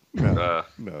 No,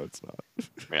 it's not.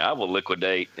 I mean, I will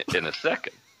liquidate in a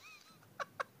second,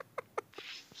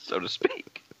 so to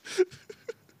speak.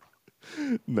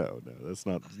 No, that's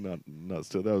not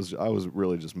still. I was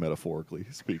really just metaphorically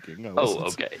speaking.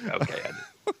 Okay.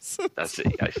 I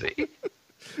see.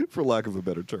 For lack of a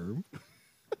better term.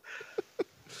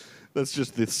 That's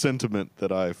just the sentiment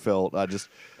that I felt. I just.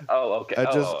 Oh, okay.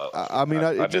 I mean,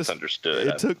 I misunderstood.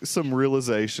 It took some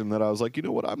realization that I was like, you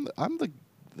know what? I'm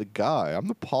the guy. I'm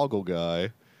the Poggle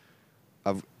guy.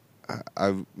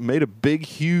 I've made a big,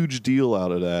 huge deal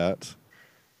out of that,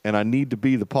 and I need to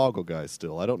be the Poggle guy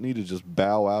still. I don't need to just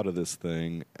bow out of this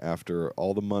thing after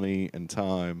all the money and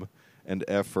time and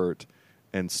effort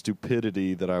and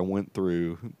stupidity that I went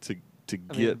through to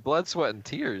get blood, sweat, and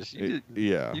tears.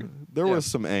 There was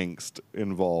some angst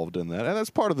involved in that, and that's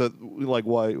part of the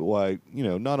why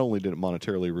not only did it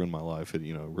monetarily ruin my life, it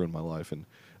ruined my life in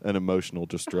an emotional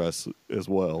distress as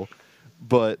well.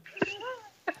 But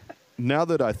now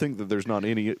that I think that there's not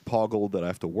any Poggle that I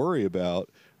have to worry about,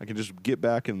 I can just get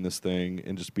back in this thing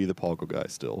and just be the Poggle guy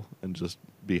still, and just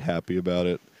be happy about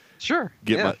it. Sure.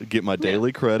 Get my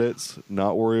daily credits,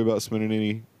 not worry about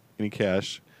spending any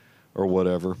cash or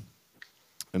whatever.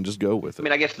 And just go with it. I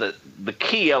mean, I guess the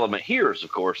key element here is,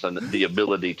 of course, the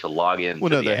ability to log in.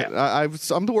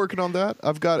 I'm working on that.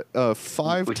 I've got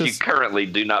Which you currently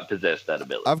do not possess that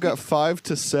ability. I've got 5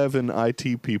 to 7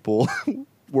 IT people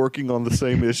working on the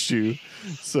same issue,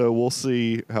 so we'll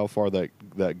see how far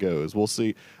that goes. We'll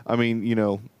see. I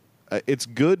mean, it's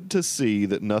good to see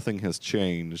that nothing has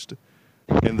changed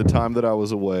in the time that I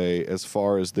was away as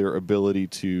far as their ability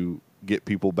to get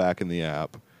people back in the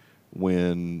app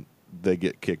when they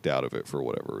get kicked out of it for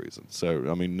whatever reason. So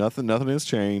I mean, nothing has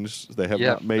changed. They have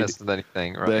Yeah, not made missed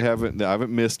anything, right? They haven't. I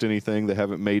haven't missed anything. They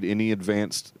haven't made any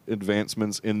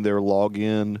advancements in their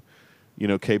login,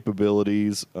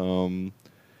 capabilities.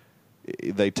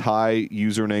 They tie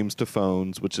usernames to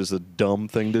phones, which is a dumb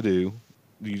thing to do.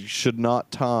 You should not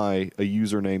tie a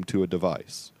username to a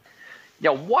device.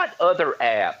 Yeah, what other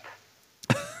app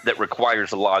that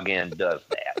requires a login does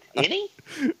that? Any?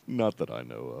 Not that I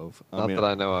know of. Not that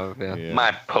I know of. Yeah. Yeah.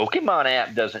 My Pokemon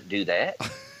app doesn't do that.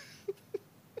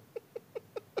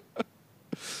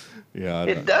 Yeah,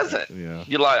 It doesn't. Yeah.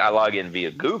 I log in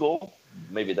via Google.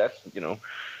 Maybe that's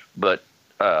but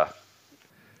Yeah,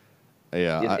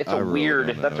 it's I a really weird.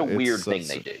 don't know. That's a weird It's thing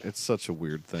such- they do. It's such a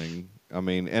weird thing. I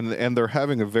mean, and they're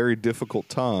having a very difficult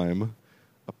time,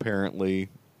 apparently,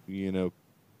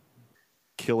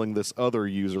 killing this other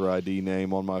user ID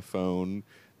name on my phone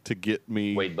to get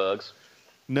me. Wade Bugs.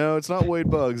 No, it's not Wade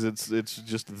Bugs. It's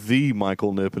just the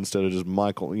Michael Nip instead of just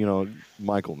Michael.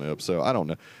 Michael Nip. So I don't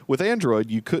know. With Android,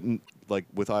 you couldn't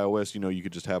with iOS. You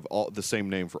could just have the same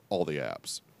name for all the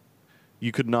apps.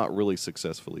 You could not really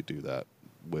successfully do that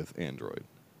with Android.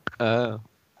 Oh,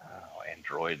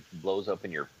 Android blows up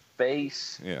in your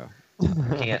face. Yeah.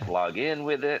 Can't log in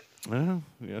with it. Yeah.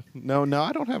 No,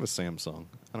 I don't have a Samsung.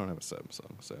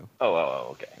 So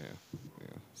Okay. yeah.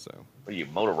 So Are you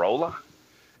Motorola?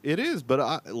 it is, but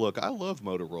I love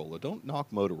Motorola. Don't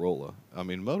knock Motorola. I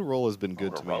mean, Motorola's been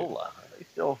good to me. Motorola. They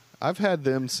still. I've had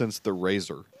them since the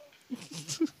Razor.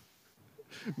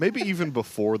 Maybe even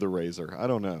before the Razor. I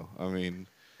don't know. I mean,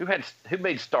 Who made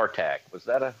StarTAC? Was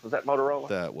that Motorola?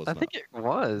 that was. I not, think it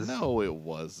was. No, it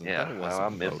wasn't. Yeah, That well, wasn't I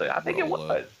missed it. I think it Motorola.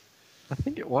 was. I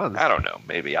think it was. I don't know.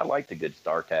 Maybe I liked a good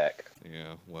StarTAC.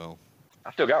 Yeah. Well,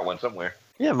 I still got one somewhere.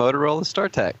 Yeah, Motorola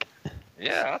StarTAC,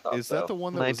 Yeah, I thought is so. that the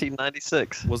one that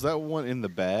 1996. was that one in the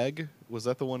bag? Was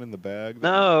that the one in the bag?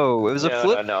 No, it was a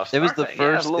flip. No, it was the StarTAC,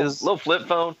 first. Yeah, it was, little flip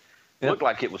phone. Yep. Looked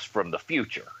like it was from the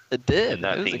future. it did. In,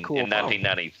 It was a cool in phone.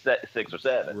 1996 or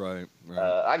 7. Right. Right.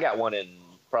 I got one in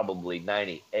probably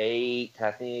 98,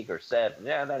 I think, or 7.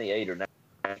 Yeah, 98 or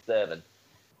 97.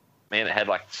 Man, it had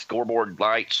like scoreboard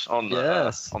lights on the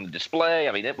Yes. on the display.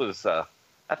 I mean, it was that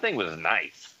thing was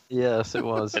nice Yes, it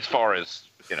was. as far as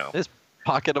It's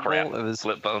pocketable. crap It was.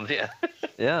 flip phones. Yeah,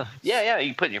 Yeah. yeah.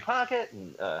 You put it in your pocket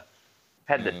and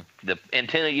had the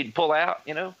antenna you'd pull out.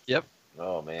 Yep.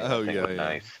 Oh man. Oh, that thing yeah, was yeah.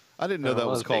 nice. I didn't know That that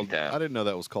was was called. big time. I didn't know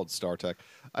that was called StarTAC.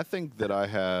 I think that I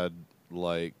had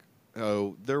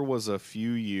there was a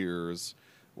few years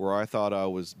where I thought I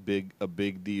was a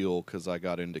big deal because I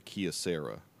got into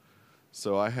Kyocera.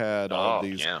 So I had all Oh,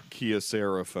 these yeah.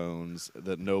 Kyocera phones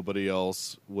that nobody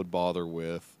else would bother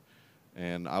with,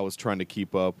 and I was trying to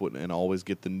keep up with and always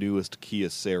get the newest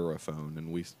Kyocera phone.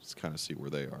 And we kind of see where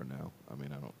they are now. I mean,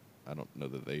 I don't know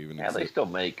that they even. Yeah, they exist. still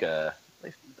make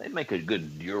they make a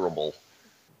good durable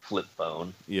flip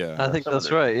phone. Yeah. I think Some of that's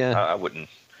their- right. Yeah.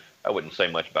 I wouldn't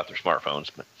say much about their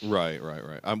smartphones, but Right.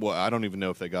 I don't even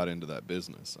know if they got into that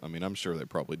business. I mean, I'm sure they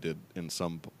probably did in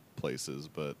some places,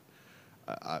 but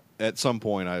at some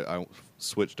point I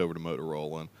switched over to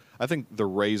Motorola, and I think the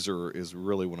Razor is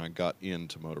really when I got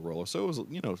into Motorola. So it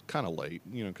was, kind of late,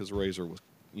 because Razor was,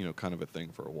 kind of a thing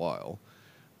for a while,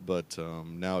 but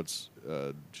now it's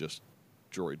just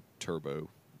Droid Turbo.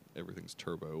 Everything's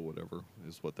Turbo, whatever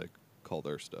is what they call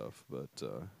their stuff, but.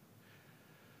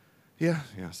 Yeah.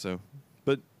 So,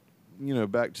 but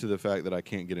back to the fact that I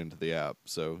can't get into the app.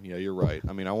 So yeah, you're right.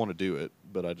 I mean, I want to do it,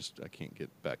 but I can't get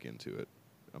back into it.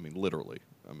 I mean, literally.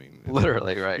 I mean,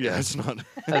 Literally, right? yeah, it's not.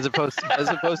 As opposed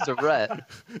to Rhett,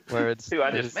 where it's. dude,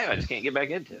 I just can't get back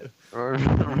into it. Or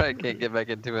Rhett can't get back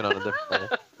into it on a different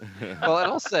level. Well,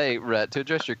 and I'll say, Rhett, to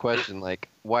address your question, like,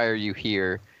 why are you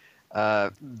here?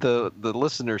 The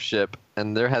listenership,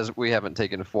 and we haven't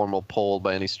taken a formal poll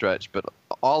by any stretch, but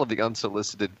all of the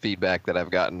unsolicited feedback that I've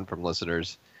gotten from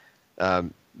listeners,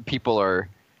 people are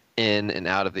in and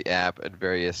out of the app at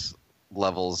various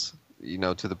levels,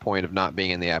 to the point of not being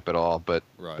in the app at all, but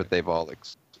Right. but they've all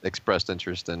expressed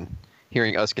interest in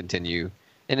hearing us continue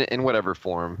in whatever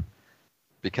form,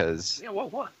 because Yeah,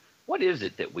 what is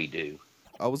it that we do?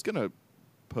 I was gonna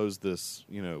pose this,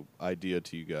 idea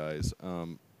to you guys.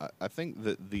 I think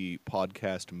that the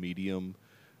podcast medium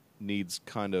needs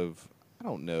kind of, I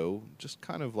don't know, just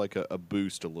kind of like a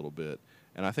boost a little bit.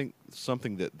 And I think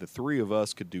something that the three of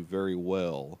us could do very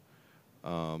well,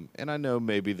 and I know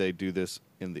maybe they do this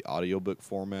in the audiobook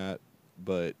format,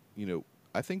 but,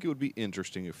 I think it would be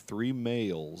interesting if three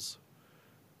males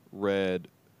read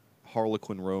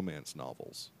Harlequin romance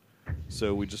novels.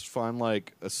 So we just find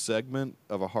like a segment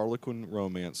of a Harlequin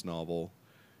romance novel,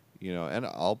 You know, and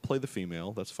I'll play the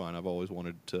female. That's fine. I've always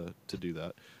wanted to do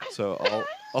that. So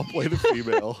I'll play the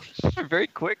female. You're very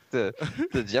quick to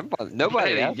jump on.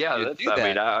 Nobody asked you to do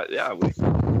that.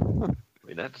 I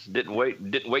mean, that's didn't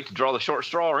wait to draw the short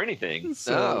straw or anything.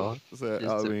 So, Just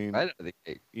I mean, right out of the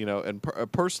gate. you know, and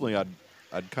personally,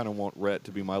 I'd kind of want Rhett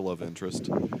to be my love interest,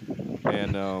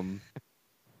 and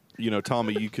you know,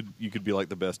 Tommy, you could be like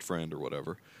the best friend or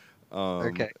whatever.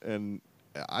 Okay. And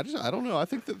I don't know. I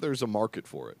think that there's a market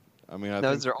for it. I mean,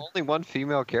 Now, is there only one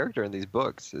female character in these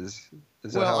books? Is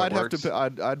that well, how it I'd have works? to.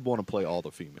 I'd want to play all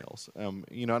the females.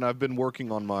 You know, and I've been working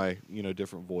on my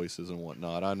different voices and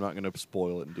whatnot. I'm not going to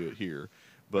spoil it and do it here,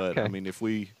 but Okay. I mean, if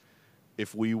we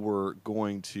were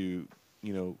going to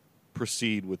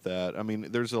proceed with that, I mean,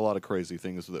 there's a lot of crazy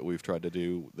things that we've tried to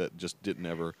do that just didn't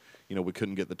ever. We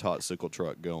couldn't get the tot sickle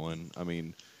truck going. I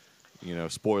mean,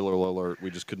 spoiler alert,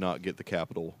 we just could not get the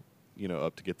capital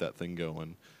up to get that thing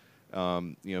going.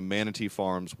 Manatee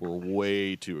farms were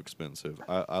way too expensive.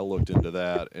 I looked into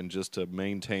that, and just to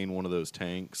maintain one of those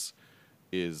tanks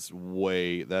is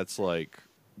that's like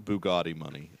Bugatti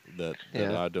money that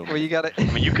I don't. Well, you got to.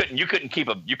 I mean, you couldn't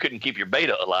keep your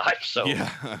beta alive. So Yeah,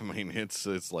 I mean,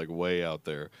 it's like way out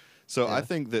there. So Yeah. I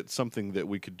think that something that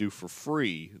we could do for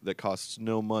free that costs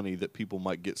no money that people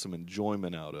might get some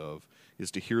enjoyment out of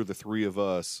is to hear the three of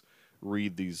us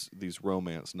read these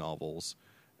romance novels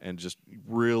and just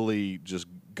really just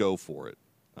go for it.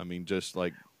 I mean, just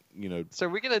like, So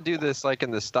we're gonna do this like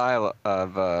in the style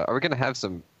of. Are we gonna have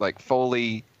some like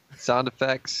Foley sound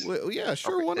effects? well, yeah,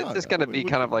 sure, why not? Is this gonna be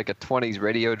kind of like a 20s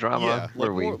radio drama yeah,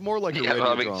 where like more like a yeah, radio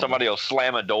I mean, drama. somebody will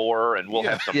slam a door, and we'll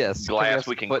have some yes, glass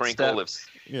we can crinkle. footsteps.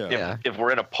 Yeah. Yeah. If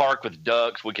we're in a park with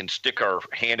ducks, we can stick our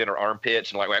hand in our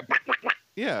armpits and like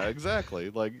Yeah, exactly.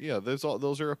 Like, yeah, those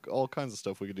are all kinds of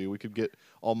stuff we could do. We could get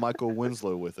all Michael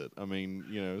Winslow with it. I mean,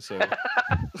 so.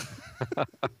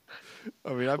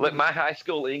 I mean, Let my high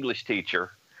school English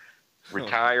teacher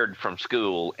retired from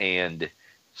school and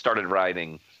started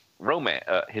writing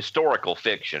historical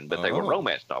fiction, but they were Oh.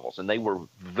 romance novels, and they were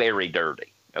very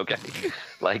dirty. Okay,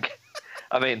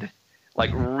 I mean,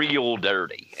 like real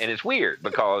dirty, and it's weird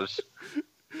because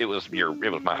it was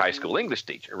my high school English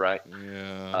teacher, right?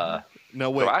 Yeah. No,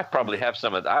 wait. So I probably have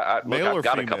some of that. Male or I've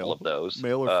got female? a couple of those.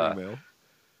 Male or female?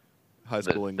 High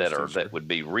school English teacher. that would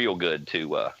be real good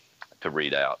to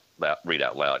read out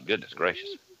loud. Goodness gracious!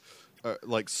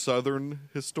 Like Southern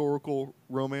historical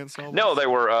romance novels? No, they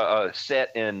were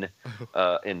set in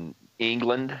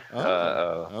England,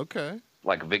 Okay.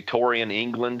 like Victorian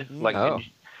England. Like, Oh.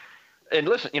 and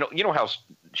listen, you know how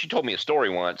she told me a story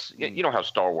once. You know how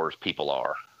Star Wars people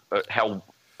are,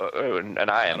 and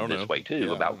I am don't this know. way too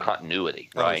Yeah. about continuity,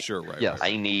 right? Oh, sure, right. Yes.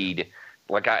 right. I need,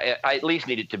 I at least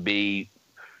need it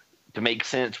to make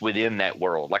sense within that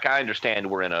world. Like, I understand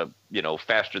we're in a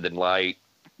faster than light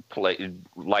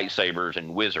lightsabers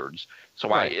and wizards. So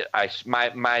Right.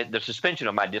 the suspension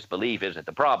of my disbelief isn't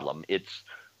the problem. It's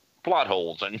plot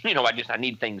holes, and I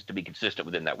need things to be consistent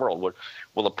within that world.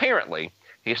 Well, apparently,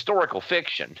 historical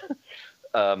fiction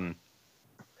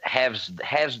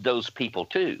has those people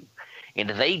too, and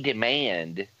they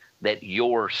demand that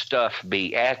your stuff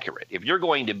be accurate. If you're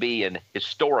going to be in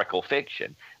historical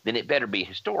fiction, then it better be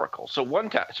historical. So one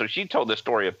time, she told this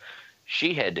story of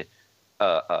she had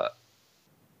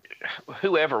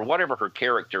whatever her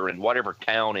character in whatever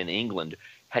town in England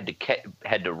had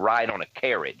to ride on a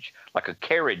carriage. Like a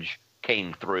carriage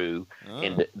came through,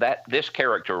 and this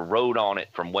character rode on it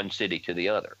from one city to the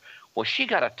other. Well, she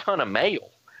got a ton of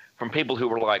mail from people who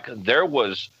were like, there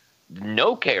was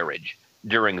no carriage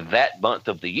during that month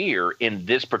of the year in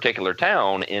this particular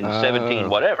town in 17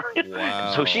 whatever.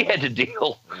 Wow. So she had to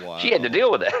deal. Wow. She had to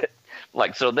deal with that.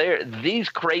 Like, so these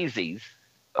crazies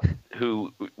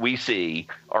who we see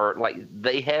are like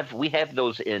we have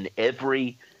those in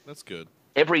every That's good.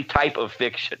 type of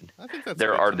fiction. I think that's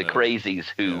There good are to the know. crazies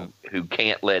who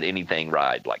can't let anything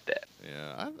ride like that.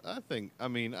 Yeah, I think,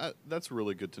 that's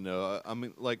really good to know. I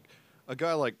mean, like, a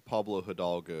guy like Pablo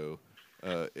Hidalgo,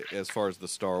 as far as the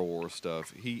Star Wars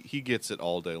stuff, he gets it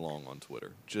all day long on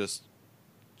Twitter. Just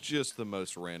the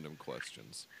most random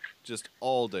questions. Just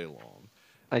all day long.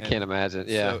 I can't imagine.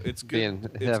 Yeah, So it's good,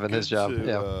 having his job.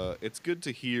 It's good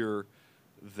to hear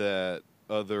that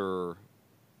other,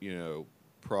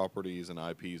 properties and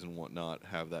IPs and whatnot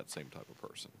have that same type of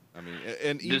person. I mean,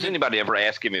 and Does even, anybody ever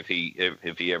ask him if he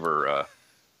ever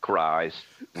cries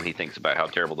when he thinks about how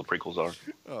terrible the prequels are?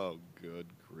 Oh, good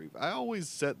grief! I always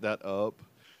set that up,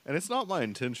 and it's not my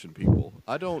intention, people.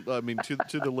 I don't. I mean, to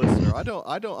the listener, I don't.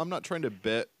 I'm not trying to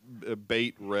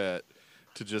bait Rhett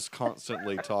to just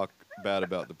constantly talk bad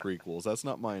about the prequels. That's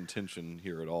not my intention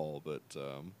here at all. But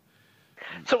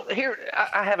So here,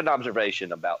 I have an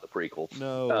observation about the prequels.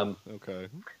 No. Okay.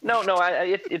 No,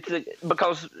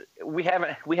 because we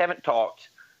haven't talked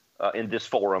in this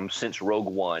forum since Rogue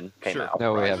One came Sure. out.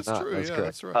 No, we right? have That's not. true. That's Yeah, correct.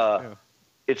 that's right. Yeah.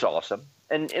 It's awesome,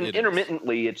 and It is.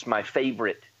 intermittently, it's my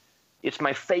favorite. It's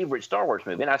my favorite Star Wars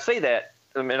movie, and I say that.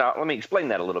 I mean, let me explain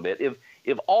that a little bit.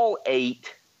 If all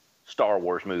 8 Star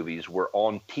Wars movies were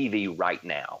on TV right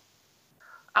now,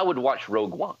 I would watch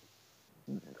Rogue One.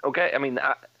 Okay, I mean,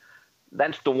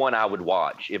 that's the one I would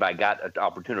watch if I got an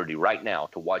opportunity right now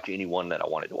to watch any one that I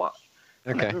wanted to watch.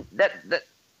 Okay.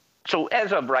 So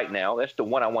as of right now, that's the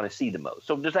one I want to see the most.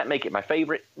 So does that make it my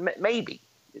favorite? Maybe.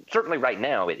 Certainly right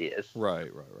now it is. Right.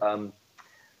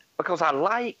 Because I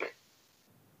like,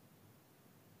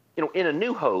 in A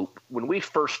New Hope, when we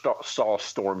first saw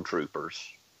stormtroopers,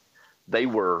 they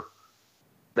were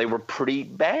pretty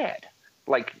bad.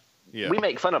 Like, Yeah. we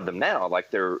make fun of them now,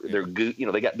 like they're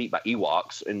they got beat by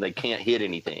Ewoks and they can't hit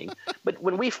anything. But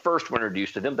when we first were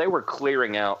introduced to them, they were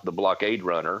clearing out the blockade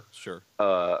runner. Sure.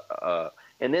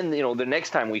 And then the next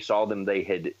time we saw them, they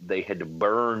had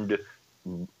burned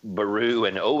Baru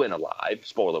and Owen alive.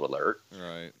 Spoiler alert.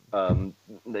 Right.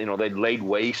 They laid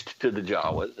waste to the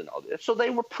Jawas and all this, so they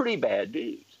were pretty bad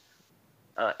dudes.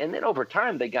 And then over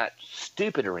time, they got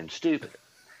stupider and stupider.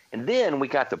 And then we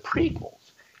got the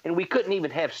prequels. And we couldn't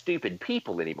even have stupid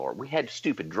people anymore. We had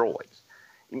stupid droids.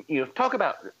 Talk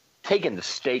about taking the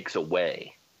stakes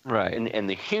away, Right. and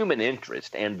the human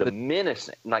interest and the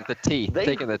menacing, like The teeth,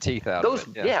 taking the teeth out those.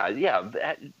 of it. Yeah.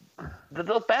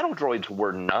 Those battle droids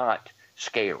were not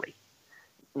scary.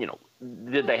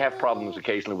 Did they have problems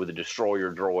occasionally with the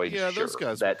destroyer droids? Yeah, those Sure.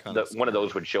 guys were kinda one of those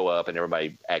scary. would show up and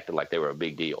everybody acted like they were a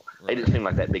big deal. They Right. didn't seem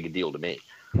like that big a deal to me.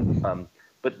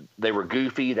 But they were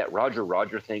goofy. That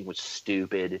Roger thing was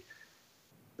stupid.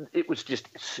 It was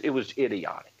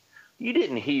idiotic. You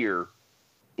didn't hear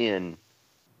in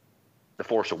The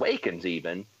Force Awakens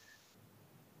even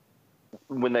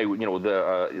when they,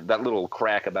 that little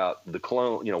crack about the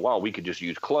clone, we could just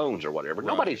use clones or whatever. Right,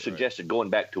 Nobody right. suggested going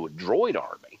back to a droid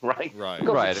army, right? Right.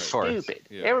 Because Right, it's of course. stupid.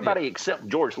 Yeah. Everybody except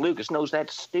George Lucas knows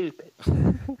that's stupid.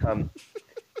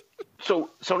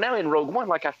 So now in Rogue One,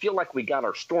 like, I feel like we got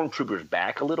our stormtroopers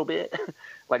back a little bit.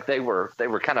 Like they were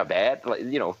kind of bad. Like,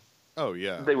 Oh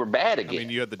yeah. they were bad I again. mean,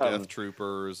 you had the Death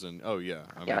Troopers, and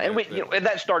And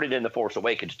that started in The Force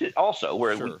Awakens also,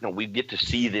 where Sure. we get to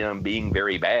see them being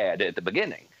very bad at the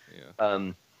beginning.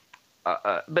 Yeah.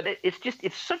 But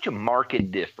it's such a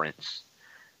marked difference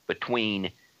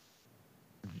between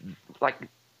like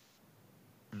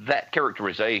that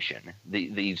characterization,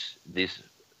 these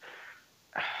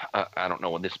I don't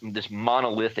know, this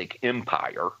monolithic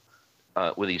empire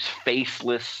with these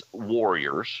faceless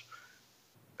warriors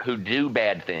who do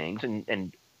bad things,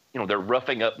 and they're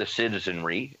roughing up the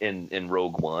citizenry in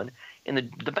Rogue One, and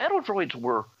the battle droids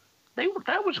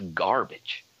that was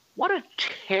garbage. What a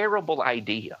terrible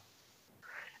idea.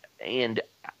 And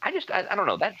I don't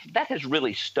know, that has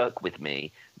really stuck with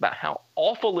me about how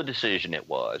awful a decision it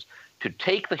was to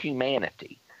take the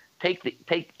humanity,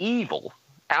 take evil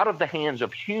out of the hands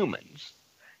of humans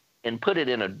and put it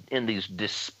in these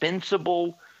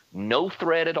dispensable, no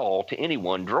threat at all to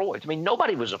anyone droids. I mean,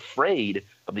 nobody was afraid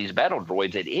of these battle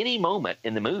droids at any moment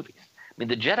in the movies. I mean,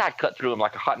 the Jedi cut through them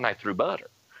like a hot knife through butter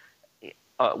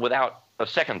without a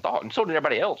second thought, and so did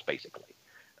everybody else, basically.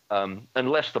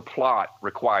 Unless the plot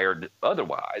required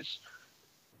otherwise,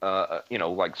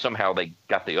 like somehow they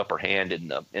got the upper hand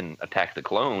and attacked the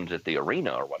clones at the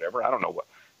arena or whatever. I don't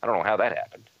know how that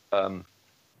happened.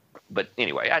 But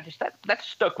anyway, that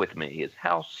stuck with me, is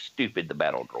how stupid the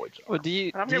battle droids are. Well,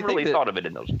 I've never really thought of it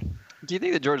in those. Do you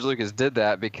think that George Lucas did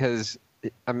that because,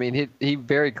 I mean, he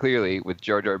very clearly, with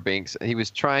Jar Jar Binks, he was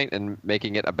trying and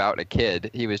making it about a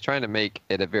kid. He was trying to make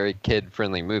it a very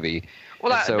kid-friendly movie.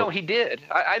 Well, no, he did.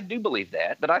 I do believe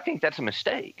that, but I think that's a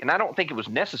mistake, and I don't think it was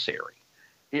necessary.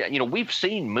 We've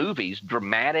seen movies,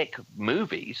 dramatic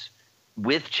movies,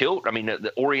 with children. I mean,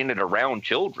 oriented around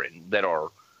children that are.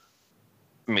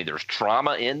 I mean, there's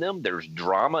trauma in them. There's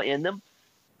drama in them.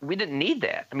 We didn't need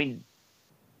that. I mean,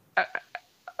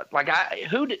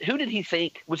 who did he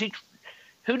think was he?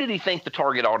 Who did he think the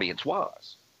target audience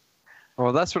was?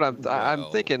 Well, that's what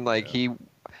I'm thinking. Like yeah.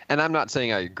 and I'm not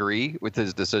saying I agree with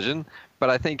his decision, but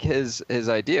I think his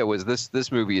idea was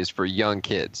this movie is for young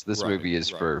kids. This movie is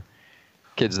for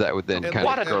kids that would then kind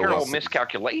what of a grow terrible up.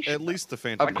 miscalculation. At least the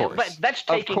Phantom Of course. Menace. But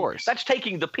that's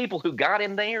taking the people who got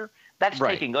in there. That's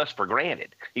Right. taking us for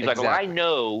granted. He's like, well, I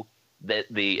know that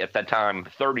at that time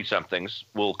 30-somethings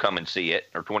will come and see it,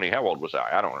 or 20. How old was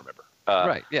I? I don't remember.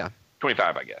 Right. Yeah.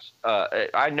 25, I guess.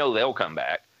 I know they'll come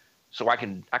back. so I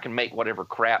can make whatever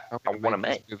crap I want to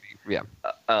make. Yeah.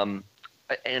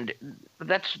 And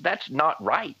that's not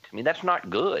right. I mean, that's not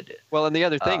good. Well, and the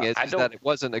other thing is don't- that it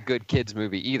wasn't a good kids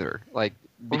movie either. Like,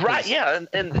 because- Right? Yeah,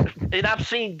 and I've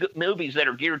seen movies that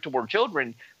are geared toward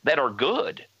children that are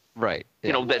good. Right. You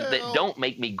yeah. know, that don't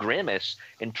make me grimace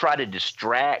and try to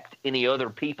distract any other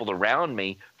people around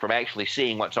me from actually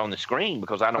seeing what's on the screen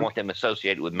because I don't want them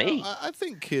associated with me. I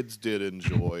think kids did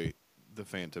enjoy the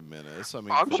Phantom Menace. I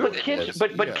mean, I'm for sure But what it kids,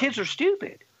 was, but yeah. kids are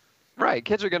stupid. Right,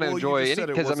 kids are going to Well, you enjoy just it said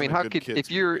it because I wasn't mean, a how good could kids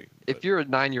if you're movie, if but- you're a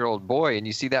 9-year-old boy and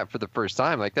you see that for the first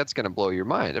time, like that's going to blow your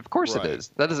mind. Of course Right. it is.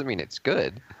 That doesn't mean it's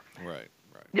good. Right.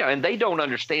 Yeah, and they don't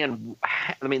understand.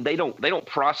 I mean, they don't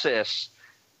process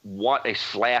what a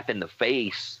slap in the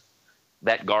face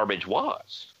that garbage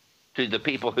was to the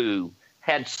people who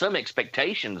had some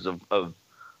expectations of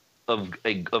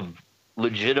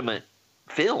legitimate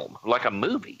film, like a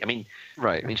movie. I mean,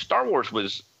 Right. Star Wars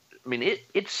was. I mean,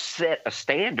 it set a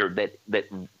standard that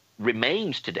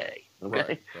remains today.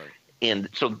 Okay, Right. and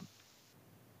so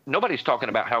nobody's talking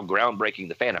about how groundbreaking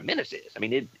the Phantom Menace is. I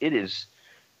mean, it is.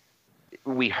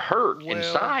 We hurt Well-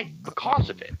 inside because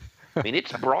of it. I mean,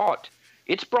 it's brought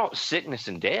sickness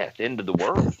and death into the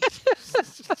world.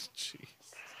 Jeez.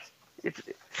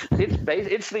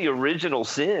 It's the original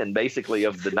sin, basically,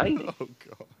 of the 90s. Oh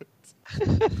God.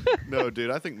 No,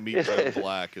 dude. I think Meet Joe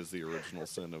Black is the original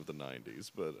sin of the '90s.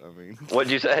 But I mean,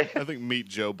 What'd you say? I think Meet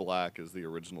Joe Black is the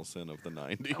original sin of the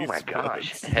 '90s. Oh my but-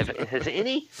 gosh!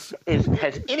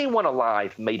 Has anyone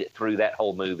alive made it through that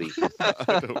whole movie?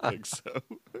 I don't think so.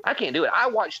 I can't do it. I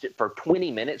watched it for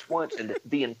 20 minutes once, and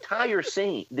the entire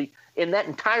scene, in that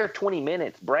entire 20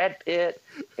 minutes, Brad Pitt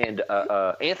and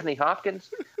Anthony Hopkins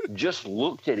just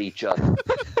looked at each other.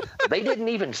 They didn't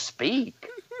even speak.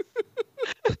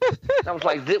 I was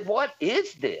like, what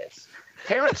is this?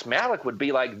 Terrence Malick would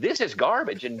be like, this is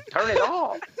garbage, and turn it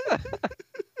off.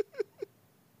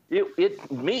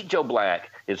 Meet Joe Black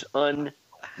is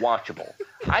unwatchable.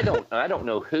 I don't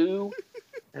know who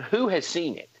has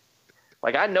seen it.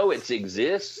 Like, I know it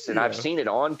exists, and I've Yeah. seen it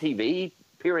on TV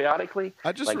periodically.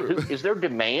 I just like, is there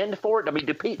demand for it? I mean,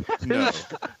 No,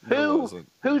 there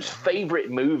wasn't. whose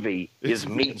favorite movie is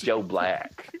Meet Joe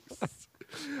Black?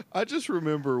 I just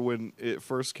remember when it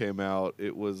first came out,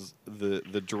 it was the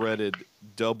dreaded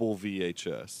double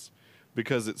VHS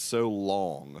because it's so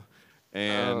long,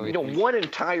 and Oh, You know, one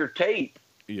entire tape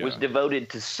yeah. was devoted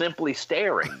to simply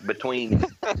staring between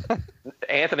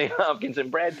Anthony Hopkins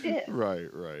and Brad Pitt. Right,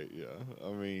 yeah.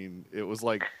 I mean, it was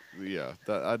like, yeah.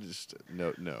 That I just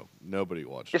nobody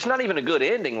watched. It's it. not even a good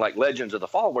ending like Legends of the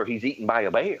Fall, where he's eaten by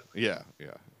a bear. Yeah.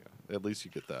 At least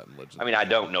you get that in Legends. I mean, I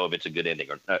don't know if it's a good ending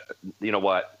or you know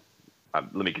what?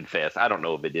 Let me confess, I don't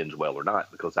know if it ends well or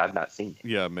not because I've not seen it.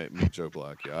 Yeah, Meet Joe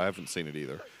Black. Yeah, I haven't seen it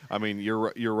either. I mean,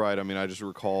 you're right. I mean, I just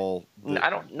recall.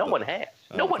 No one has.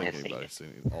 No one has seen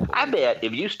it. All the I way bet through.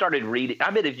 if you started reading, I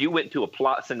bet if you went to a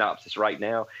plot synopsis right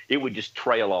now, it would just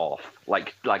trail off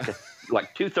like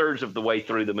 2/3 of the way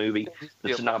through the movie. The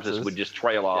Yeah, synopsis ellipsis. would just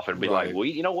trail off and be Right. like, well,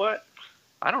 you know what?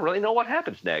 I don't really know what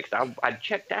happens next. I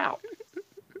checked out.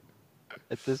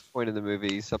 At this point in the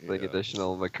movie, something Yeah.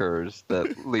 additional occurs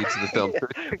that leads the film. to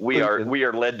We are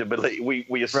conclusion. led to believe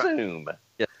we assume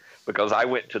Yeah. because I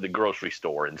went to the grocery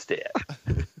store instead.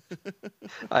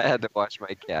 I had to watch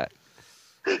my cat.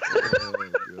 Oh,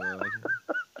 God.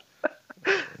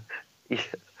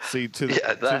 See,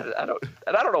 I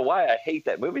don't know why I hate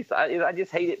that movie. I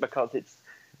just hate it because it's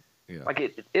yeah. like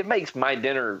it makes My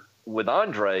Dinner with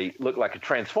Andre look like a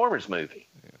Transformers movie.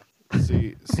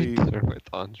 See, Dinner with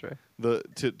Andre.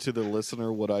 to the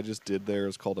listener, what I just did there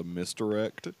is called a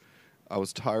misdirect. I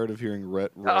was tired of hearing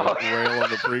Rhett rail on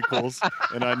the prequels,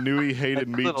 and I knew he hated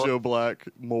Meet Little- Joe Black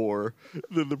more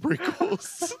than the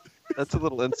prequels. That's a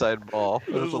little inside ball.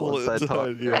 That's a little inside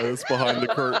talk. Yeah, it's behind the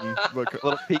curtain. A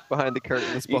little peek behind the curtain.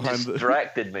 It's You behind the.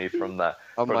 distracted me from the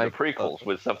prequels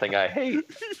with something I hate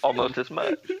almost as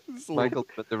much. it's a little- Michael's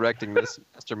been directing this,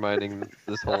 masterminding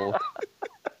this whole,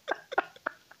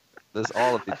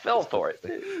 all of I these. fell for it.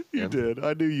 You did.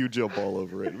 I knew you'd jump all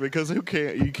over it because you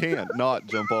can't not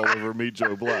jump all over Meet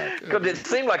Joe Black. Because it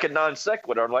seemed like a non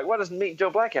sequitur. I'm like, what does Meet Joe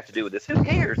Black have to do with this? Who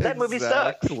cares? That movie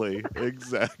sucks.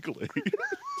 Exactly.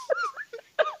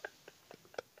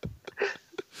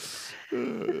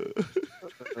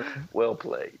 Well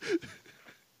played.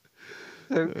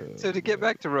 So to get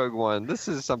back to Rogue One, this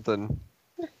is something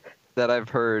that I've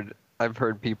heard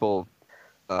people.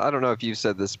 I don't know if you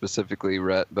said this specifically,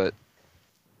 Rhett, but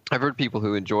I've heard people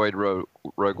who enjoyed Rogue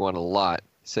One a lot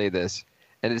say this,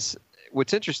 and it's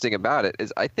what's interesting about it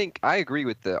is I think I agree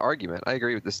with the argument. I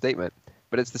agree with the statement,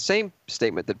 But it's the same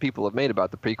statement that people have made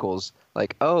about the prequels,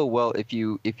 like, oh, well, if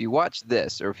you watch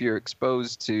this, or if you're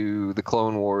exposed to the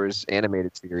Clone Wars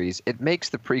animated series, it makes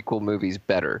the prequel movies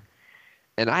better.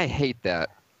 And I hate that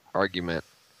argument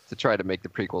to try to make the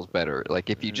prequels better. Like,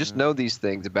 if you just know these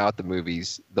things about the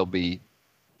movies,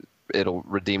 it'll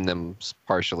redeem them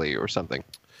partially or something.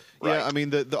 Yeah, Right. I mean,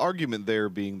 the argument there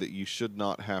being that you should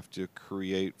not have to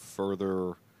create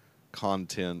further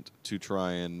content to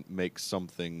try and make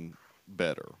something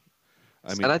better.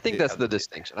 And I think that's the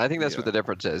distinction. I think that's what the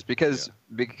difference is, because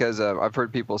I've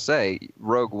heard people say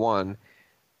Rogue One.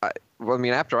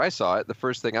 After I saw it, the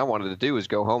first thing I wanted to do was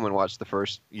go home and watch the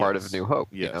first part of New Hope.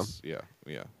 Yes,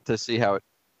 to see how it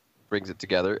brings it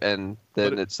together, and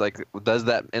then it's like, does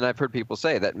that? And I've heard people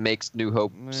say that makes New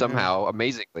Hope somehow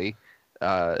amazingly.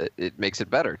 It makes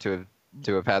it better to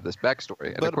have had this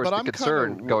backstory. And of course, the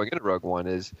concern going into Rogue One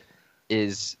is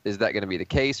that going to be the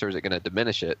case, or is it going to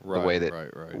diminish it the way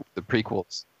that the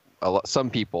prequels?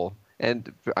 Some people,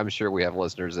 and I'm sure we have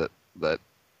listeners that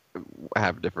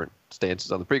have different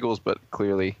stances on the prequels, but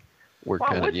clearly we're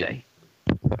kind of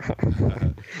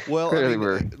well, clearly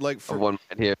we're like for one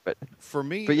mind here, but for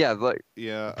me,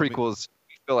 prequels.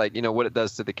 I feel like what it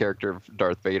does to the character of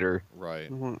Darth Vader, right?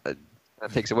 That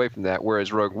takes away from that.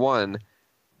 Whereas Rogue One,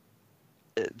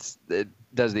 it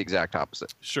does the exact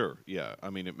opposite. Sure, yeah. I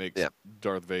mean, it makes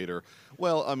Darth Vader.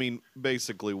 Well, I mean,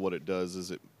 basically what it does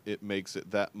is it makes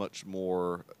it that much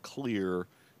more clear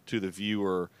to the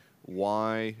viewer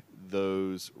why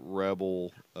those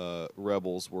rebels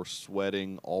were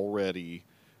sweating already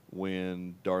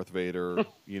when Darth Vader,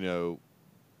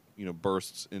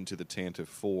 bursts into the Tantive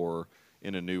 4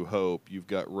 in A New Hope. You've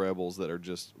got rebels that are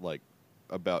just like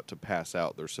about to pass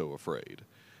out. They're so afraid.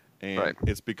 And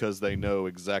it's because they know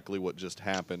exactly what just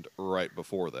happened right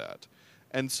before that.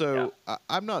 And so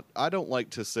I don't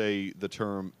like to say the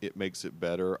term "it makes it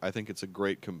better." I think it's a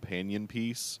great companion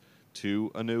piece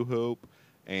to A New Hope,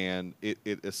 and it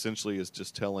essentially is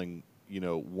just telling,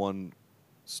 one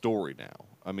story now.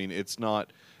 I mean, it's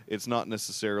not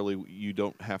necessarily, you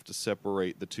don't have to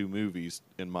separate the two movies,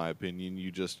 in my opinion.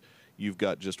 You've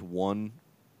got just one,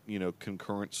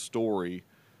 concurrent story.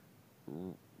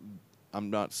 I'm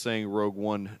not saying Rogue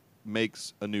One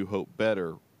makes A New Hope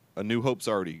better. A New Hope's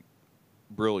already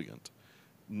brilliant.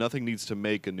 Nothing needs to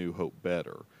make A New Hope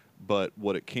better. But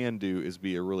what it can do is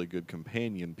be a really good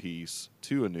companion piece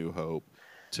to A New Hope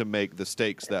to make the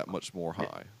stakes that much more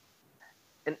high.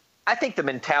 And I think the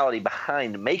mentality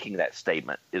behind making that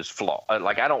statement is flawed. I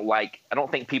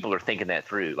don't think people are thinking that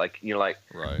through. Right.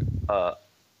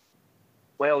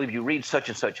 Well, if you read such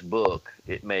and such book,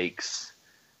 it makes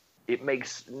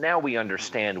now we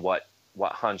understand what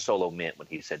Han Solo meant when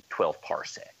he said 12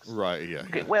 parsecs. Right, yeah.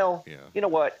 Okay, well, you know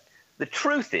what? The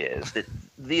truth is that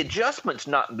the adjustments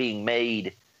not being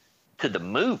made to the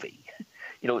movie,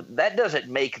 that doesn't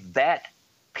make that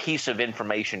piece of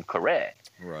information correct.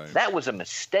 Right. That was a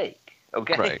mistake.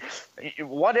 Okay. Right.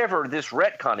 Whatever this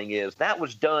retconning is, that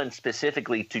was done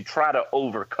specifically to try to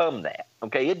overcome that.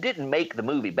 Okay. It didn't make the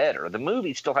movie better. The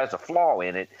movie still has a flaw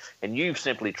in it, and you've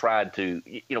simply tried to,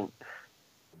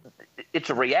 it's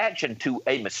a reaction to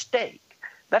a mistake.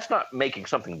 That's not making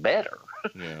something better.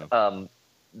 Yeah.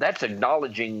 That's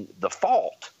acknowledging the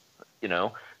fault,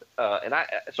 and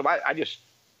I just,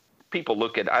 people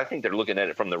I think they're looking at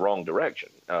it from the wrong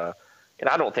direction. And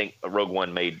I don't think Rogue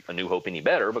One made A New Hope any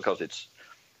better, because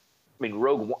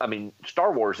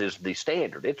Star Wars is the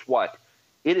standard. It's what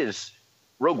it is.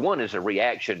 Rogue One is a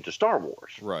reaction to Star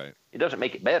Wars. Right. It doesn't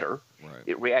make it better. Right.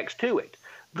 It reacts to it.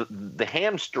 The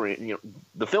hamstring,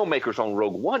 the filmmakers on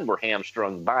Rogue One were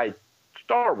hamstrung by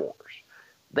Star Wars.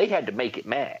 They had to make it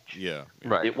match. Yeah.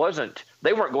 Right. It wasn't,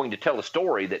 they weren't going to tell a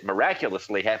story that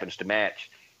miraculously happens to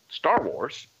match Star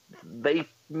Wars. They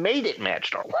made it match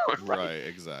Star Wars. Right,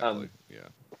 exactly.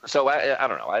 So I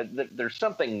don't know. There's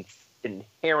something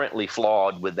inherently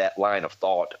flawed with that line of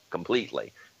thought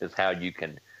completely, is how you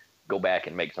can go back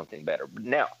and make something better. But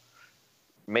now,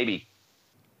 maybe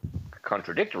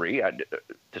contradictory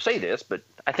to say this, but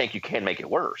I think you can make it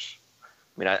worse.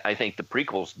 I think the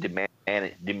prequels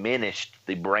diminished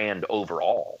the brand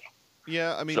overall.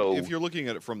 Yeah, So, if you're looking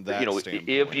at it from that standpoint.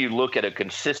 If you look at a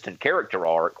consistent character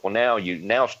arc, well, now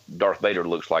Darth Vader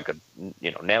looks like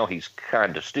now he's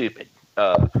kind of stupid.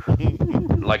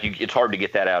 It's hard to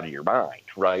get that out of your mind,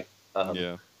 right?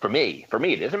 For me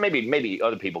it is. And maybe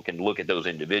other people can look at those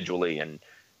individually and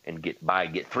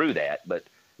get through that, but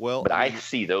I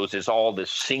see those as all this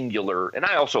singular, and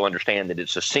I also understand that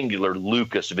it's a singular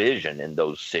Lucas vision in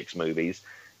those 6 movies,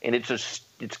 and it's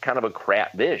kind of a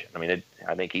crap vision.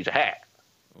 I think he's a hack.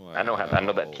 Wow. I know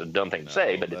that's a dumb thing to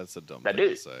say, but that's a dumb I thing do.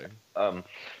 to say. I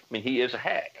mean, he is a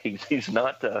hack. He's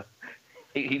not.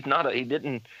 He's not a. He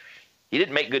didn't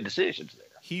make good decisions there.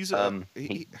 He's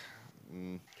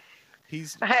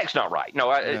he's a hack's not right. No,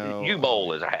 No, Hugh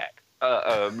Bowl is a hack.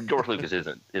 George Lucas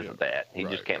isn't Yeah, that. He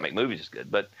right, just can't right. make movies as good.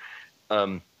 But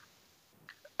but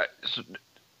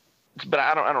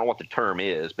I don't know what the term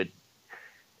is. But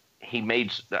he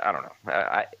made. I don't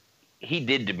know. He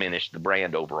did diminish the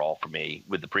brand overall for me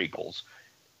with the prequels.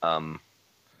 And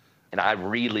I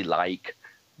really like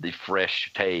the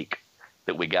fresh take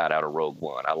that we got out of Rogue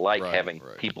One. I like Right, having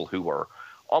right. people who are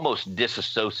almost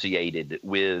disassociated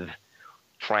with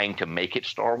trying to make it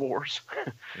Star Wars.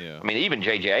 Yeah. I mean, even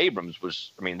J.J. Abrams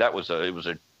was. I mean, it was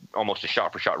almost a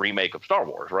shot-for-shot remake of Star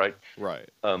Wars, right? Right.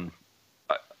 And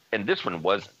this one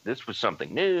wasn't. This was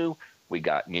something new. We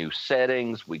got new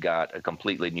settings. We got a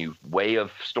completely new way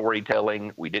of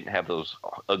storytelling. We didn't have those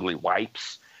ugly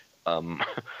wipes. Oh,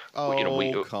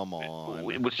 come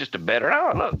on. It was just a better.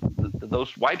 Oh, look,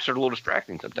 those wipes are a little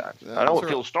distracting sometimes. Yeah, I know those it are-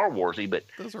 feels Star Warsy, but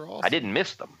Those are awesome. I didn't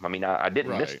miss them. I mean, I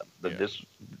didn't miss Right, them.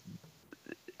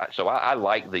 yeah. So I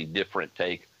like the different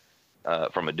take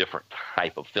from a different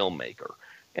type of filmmaker,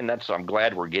 and I'm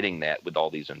glad we're getting that with all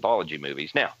these anthology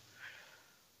movies now.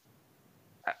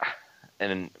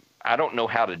 And I don't know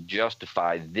how to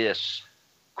justify this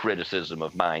criticism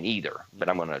of mine either, but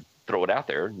I'm going to throw it out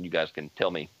there, and you guys can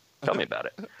tell me about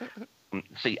it.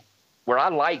 See, where I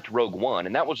liked Rogue One,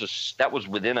 and that was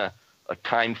within a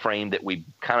time frame that we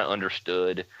kind of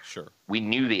understood. Sure. We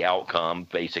knew the outcome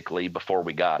basically before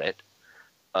we got it,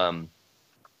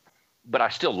 but I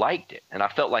still liked it, and I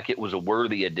felt like it was a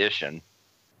worthy addition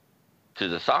to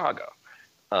the saga.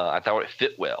 I thought it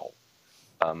fit well.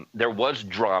 There was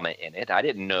drama in it. I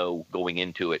didn't know going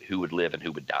into it who would live and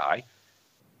who would die,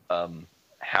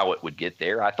 how it would get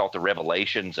there. I thought the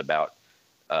revelations about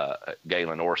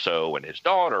Galen Orso and his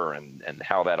daughter and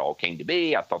how that all came to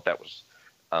be, I thought that was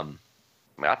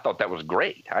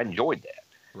great. I enjoyed that.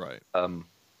 Right.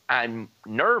 I'm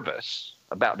nervous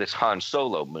about this Han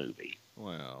Solo movie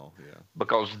Well, yeah.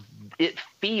 because it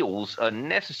feels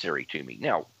unnecessary to me.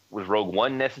 Now, was Rogue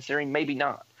One necessary? Maybe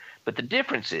not. But the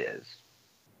difference is,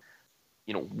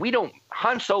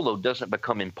 Han Solo doesn't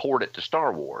become important to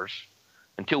Star Wars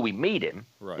until we meet him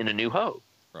Right. in A New Hope.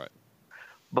 Right.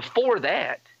 Before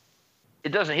that, he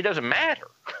doesn't matter.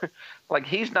 Like,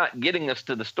 he's not getting us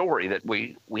to the story that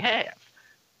we have.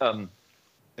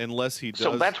 Unless he does.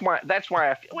 So that's why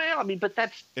I feel, well, I mean, but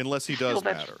that's Unless he still does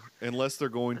that's- matter. Unless they're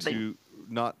going to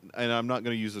not, and I'm not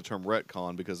going to use the term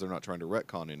retcon because they're not trying to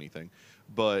retcon anything,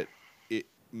 but it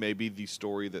maybe the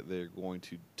story that they're going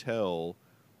to tell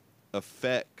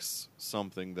affects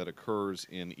something that occurs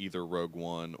in either Rogue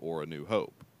One or A New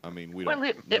Hope. I mean, we don't well,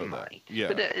 it know that. might. Yeah,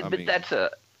 but, I but mean, that's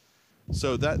a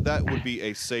so that would be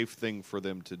a safe thing for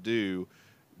them to do.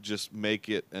 Just make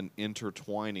it an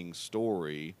intertwining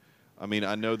story. I mean,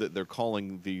 I know that they're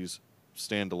calling these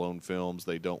standalone films.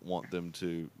 They don't want them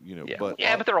to, yeah, but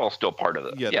but they're all still part of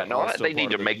the. Yeah, Yeah, they're all no, still they need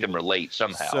part to of it. make them relate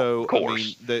somehow. So, of I mean,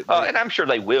 course, they- and I'm sure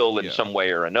they will in Yeah. some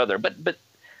way or another. But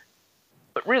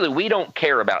really, we don't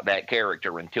care about that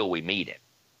character until we meet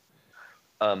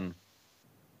him.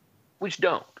 We just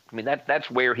don't. I mean, that's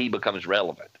where he becomes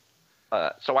relevant.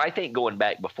 So I think going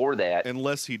back before that,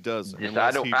 unless he does,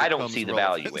 I don't see the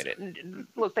value in it. And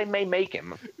look, they may make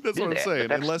him. That's do what I'm that, saying. But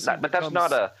that's Unless not, he but that's becomes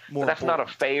not a. more But that's not a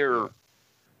important. fair.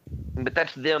 But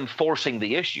that's them forcing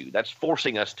the issue. That's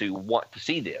forcing us to want to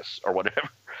see this or whatever.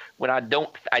 When I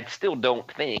still don't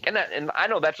think, and I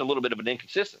know that's a little bit of an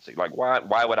inconsistency. Like, why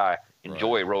would I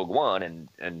enjoy Rogue One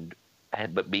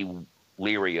but be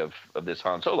leery of this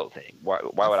Han Solo thing? Why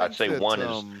would I say one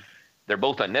is? They're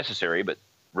both unnecessary, but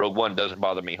Rogue One doesn't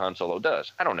bother me. Han Solo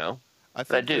does. I don't know,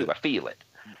 but I do. I feel it.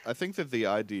 I think that the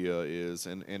idea is,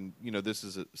 and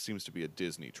this seems to be a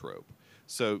Disney trope.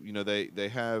 So they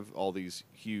have all these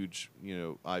huge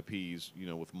IPs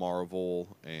with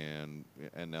Marvel and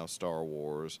now Star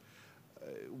Wars.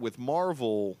 With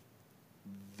Marvel,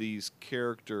 these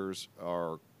characters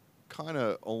are kind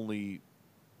of only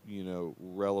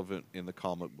relevant in the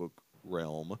comic book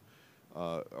realm.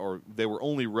 Or they were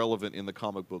only relevant in the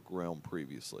comic book realm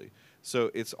previously.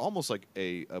 So it's almost like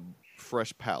a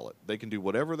fresh palette. They can do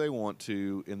whatever they want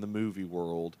to in the movie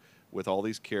world with all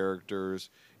these characters.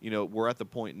 We're at the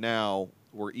point now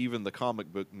where even the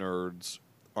comic book nerds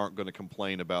aren't going to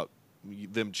complain about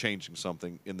them changing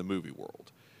something in the movie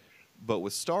world. But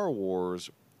with Star Wars,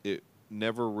 it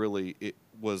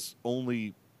was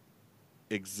only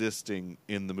existing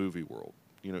in the movie world.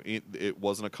 It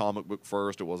wasn't a comic book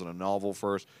first. It wasn't a novel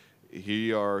first.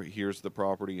 Here's the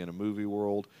property in a movie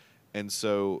world, And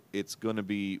so it's going to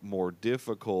be more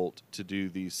difficult to do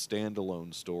these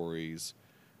standalone stories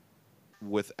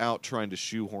without trying to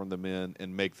shoehorn them in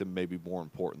and make them maybe more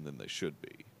important than they should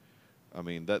be. I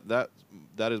mean, that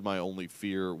is my only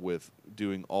fear with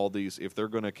doing all these. If they're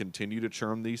going to continue to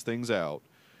churn these things out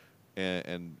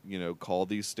and call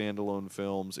these standalone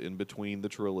films in between the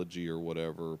trilogy or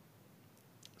whatever,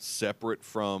 separate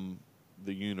from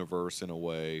the universe in a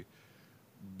way,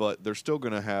 but they're still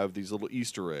going to have these little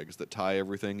Easter eggs that tie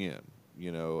everything in,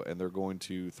 and they're going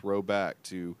to throw back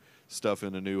to stuff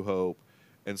in A New Hope.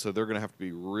 And so they're going to have to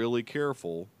be really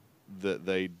careful that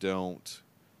they don't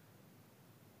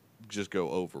just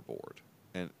go overboard.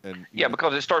 And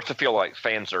because it starts to feel like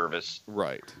fan service,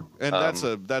 right? And that's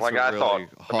like I really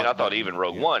thought. I thought even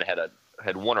Rogue One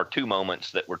had one or two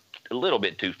moments that were a little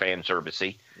bit too fan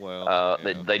servicey. Well,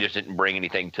 they just didn't bring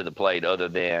anything to the plate other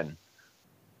than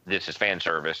this is fan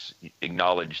service.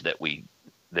 Acknowledge that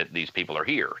these people are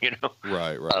here.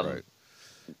 Right.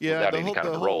 Yeah, without any kind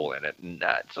of role in it. And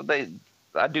so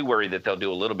I do worry that they'll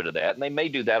do a little bit of that, and they may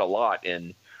do that a lot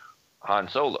in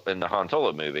the Han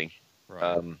Solo movie.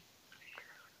 Right.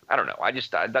 I don't know.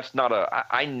 That's not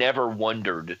I never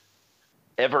wondered,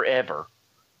 ever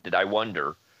did I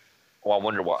wonder. Well, I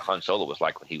wonder what Han Solo was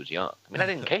like when he was young. I mean, I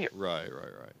didn't care. Right.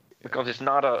 Because it's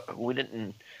not we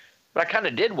didn't. But I kind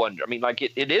of did wonder. I mean, like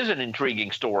it is an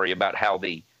intriguing story about how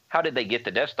did they get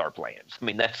the Death Star plans? I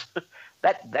mean, that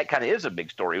kind of is a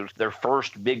big story. It was their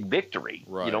first big victory.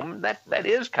 Right. That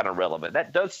is kind of relevant.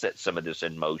 That does set some of this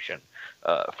in motion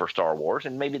for Star Wars,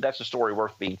 and maybe that's a story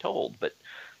worth being told. But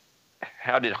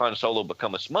how did Han Solo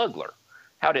become a smuggler?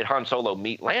 How did Han Solo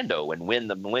meet Lando and win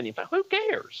the Millennium Falcon? Who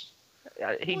cares?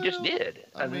 He just did.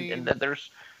 I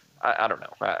don't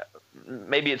know.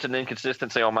 Maybe it's an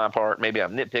inconsistency on my part. Maybe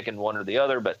I'm nitpicking one or the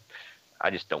other, but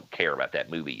I just don't care about that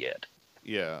movie yet.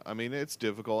 Yeah, I mean, it's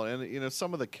difficult. And,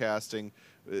 some of the casting,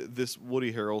 this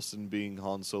Woody Harrelson being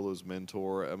Han Solo's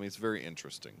mentor, I mean, it's very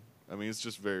interesting. I mean, it's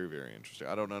just very, very interesting.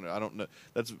 I don't know.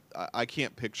 I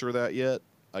can't picture that yet.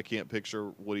 I can't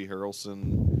picture Woody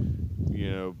Harrelson,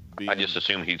 being... I just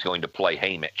assume he's going to play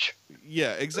Haymitch.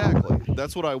 Yeah, exactly.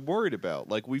 That's what I worried about.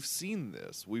 Like, we've seen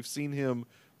this. We've seen him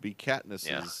be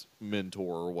Katniss's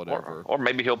mentor or whatever. Or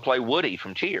maybe he'll play Woody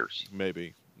from Cheers.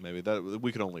 Maybe that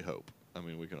we can only hope. I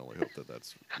mean, we can only hope that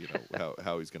that's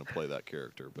how he's going to play that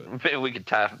character. But maybe we could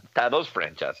tie those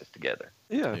franchises together.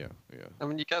 Yeah. I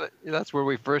mean, that's where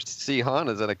we first see Han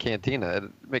is at a cantina.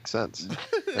 It makes sense.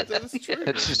 That's true.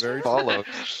 It's just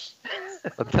follows.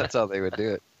 But that's how they would do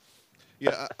it.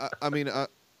 Yeah, I mean,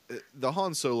 the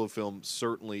Han Solo film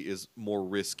certainly is more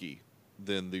risky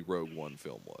than the Rogue One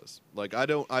film was. Like, I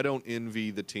don't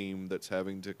envy the team that's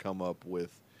having to come up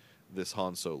with this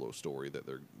Han Solo story that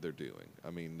they're doing.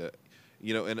 I mean,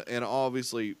 and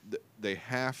obviously they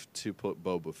have to put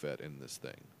Boba Fett in this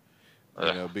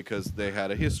thing, because they had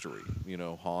a history.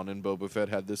 Han and Boba Fett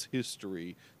had this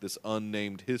history, this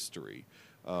unnamed history.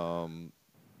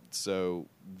 So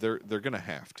they're going to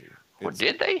have to. Well,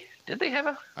 did they? Did they have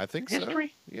a I think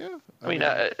history? So. Yeah. I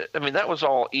mean, that was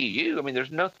all EU. I mean, there's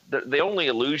the only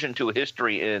allusion to a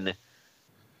history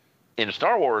in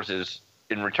Star Wars is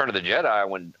in Return of the Jedi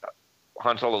when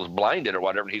Han Solo's blinded or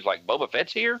whatever, and he's like, Boba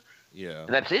Fett's here? Yeah.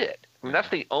 And that's it. I mean, that's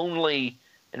the only...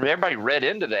 And everybody read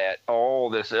into that all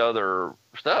this other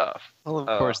stuff. Well,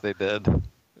 of course they did.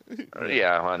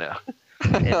 Yeah, I know.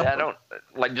 And I don't...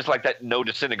 just like that no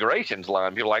disintegrations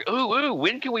line. People are like, ooh,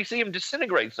 when can we see him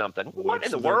disintegrate something? What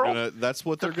in the world? That's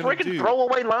what they're going to do. Freaking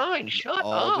throwaway line. Shut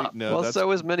up.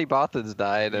 So as many Bothans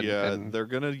died. And they're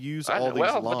going to use all these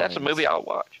lines. But that's a movie I'll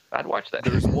watch. I'd watch that.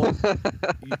 There's one...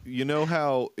 you know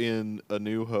how in A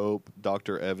New Hope,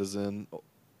 Dr. Evazan,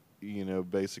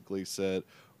 basically said,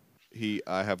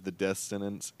 I have the death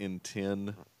sentence in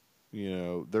 10...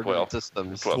 they're 12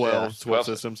 systems. 12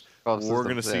 systems. 12 We're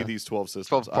going to see yeah. these 12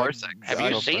 systems. 12 parsecs. Have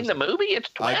you seen the movie? It's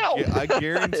 12. I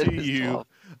guarantee you.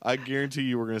 I guarantee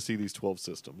you, we're going to see these 12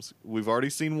 systems. We've already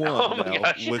seen one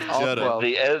with Jeddah.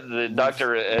 The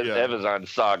Dr. Evazan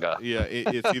saga. Yeah,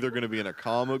 it's either going to be in a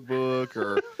comic book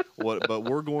or what. But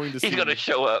we're going to see. He's going to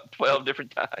show up 12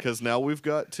 different times. Because now we've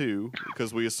got 2.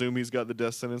 Because we assume he's got the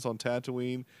death sentence on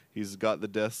Tatooine. He's got the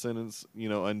death sentence,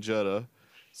 on Jeddah.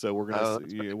 So we're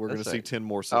gonna see 10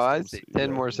 more systems. Oh, I see.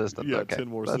 10 more systems. Yeah, okay. 10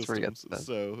 more That's systems.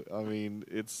 So I mean,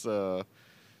 it's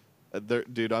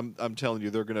dude. I'm telling you,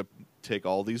 they're gonna take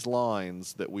all these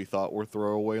lines that we thought were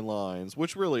throwaway lines,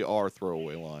 which really are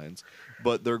throwaway lines,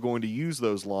 but they're going to use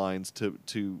those lines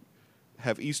to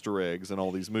have Easter eggs in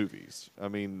all these movies. I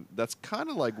mean, that's kind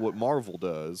of like what Marvel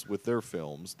does with their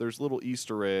films. There's little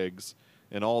Easter eggs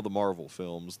in all the Marvel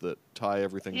films that tie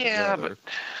everything together.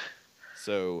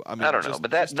 So I mean, I don't know, just,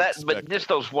 but just but expect just it.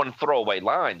 those one throwaway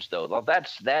lines though. Well,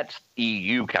 that's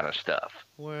EU kind of stuff.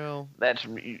 Well, That's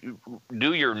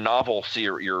do your novel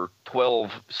your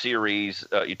 12 series,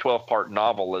 your 12-part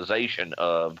novelization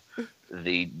of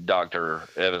the Dr.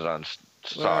 Evazan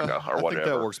saga or I whatever.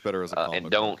 think that works better as a comic And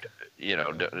don't,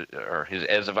 book. or his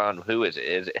Ezavon, who is it?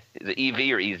 Is it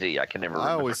EV or EZ? I can never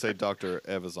remember. I always say Dr.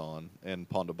 Evazan and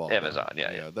Pondabalda. Evazan,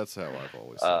 yeah. That's how I've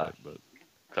always said it. But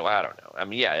So I don't know. I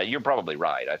mean, yeah, you're probably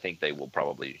right. I think they will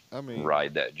probably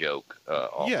ride that joke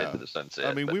off into the sunset.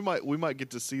 I mean, we might get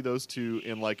to see those two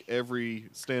in like every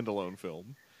standalone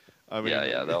film. I mean,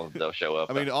 yeah, they'll show up.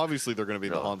 I mean, obviously they're going to be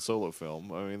in the Han Solo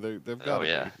film. I mean, they've got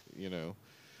to be,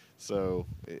 So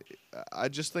I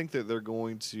just think that they're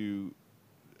going to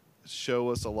show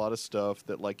us a lot of stuff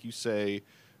that, like you say,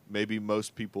 maybe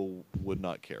most people would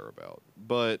not care about.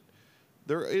 But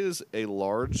there is a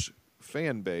large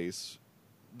fan base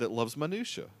that loves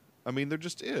minutia. I mean, there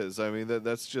just is. I mean,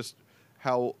 that's just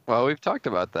how. Well, we've talked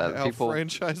about that. How People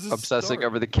franchises obsessing start.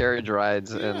 over the carriage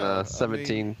rides in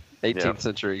 18th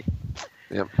century.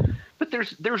 Yep. But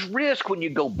there's risk when you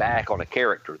go back on a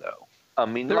character, though. I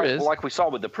mean, like we saw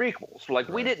with the prequels. Like,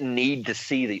 we didn't need to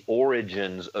see the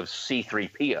origins of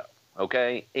C-3PO,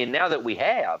 okay? And now that we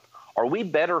have, are we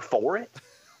better for it?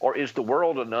 Or is the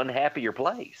world an unhappier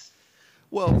place?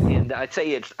 Well, and I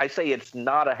say it's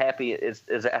not a happy as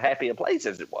happy a place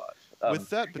as it was. With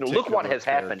that particular look what has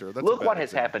happened. character, that's Look a what bad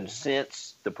has happened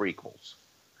since the prequels.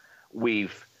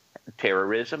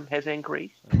 Terrorism has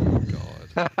increased. Oh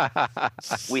God.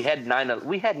 We had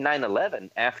 9/11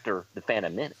 after the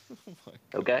Phantom Menace. Oh my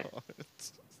Okay. God.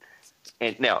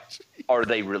 And now, are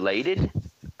they related?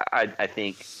 I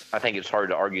think it's hard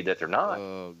to argue that they're not.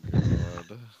 Oh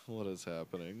God. What is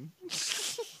happening?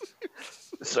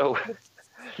 So,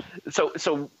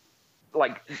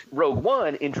 like Rogue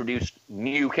One introduced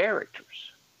new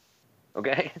characters.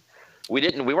 Okay, we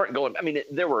weren't going. I mean,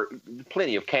 there were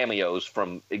plenty of cameos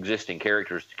from existing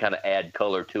characters to kind of add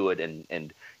color to it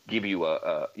and give you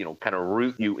a kind of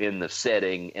root you in the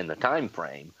setting and the time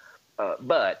frame.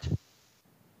 But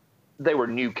they were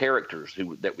new characters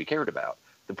that we cared about.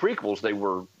 The prequels, there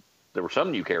were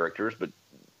some new characters, but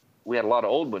we had a lot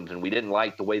of old ones, and we didn't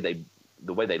like the way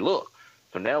they look.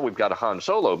 So now we've got a Han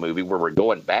Solo movie where we're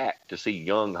going back to see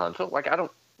young Han Solo. Like,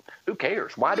 who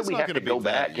cares? Why do we have to go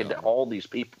back into all these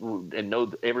people and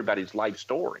know everybody's life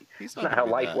story? That's not how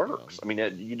life works. I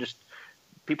mean,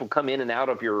 people come in and out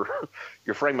of your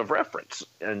frame of reference,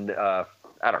 and I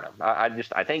don't know.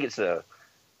 I think it's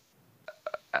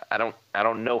I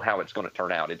don't know how it's going to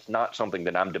turn out. It's not something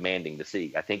that I'm demanding to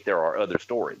see. I think there are other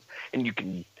stories,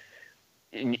 and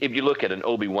if you look at an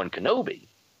Obi-Wan Kenobi,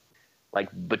 like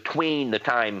between the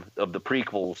time of the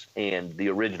prequels and the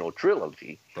original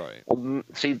trilogy, right? Well,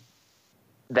 see,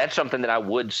 that's something that I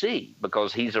would see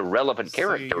because he's a relevant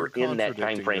character in that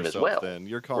time frame as well. Then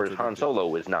you're whereas Han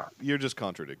Solo is not. You're just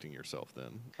contradicting yourself.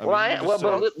 Then.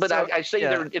 I say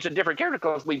it's a different character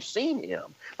because we've seen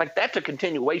him. Like, that's a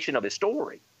continuation of his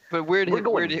story. But we're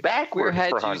going backwards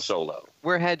for Han Solo.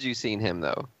 Where had you seen him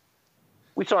though?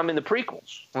 We saw him in the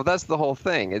prequels. Well, that's the whole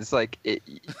thing. It's like,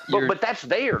 but that's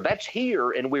there, that's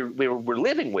here, and we're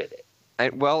living with it.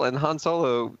 And Han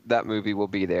Solo, that movie will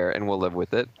be there, and we'll live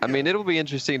with it. Yeah. I mean, it'll be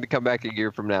interesting to come back a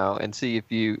year from now and see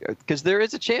because there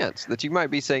is a chance that you might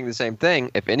be saying the same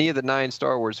thing. If any of the 9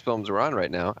 Star Wars films were on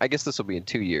right now, I guess this will be in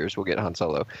 2 years. We'll get Han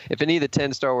Solo. If any of the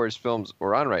 10 Star Wars films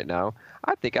were on right now,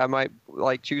 I think I might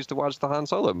choose to watch the Han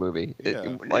Solo movie. Yeah.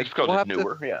 Just because it's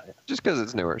newer. Just because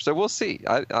it's newer. So we'll see.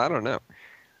 I don't know.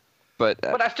 But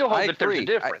I still hope that there's a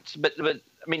difference. But I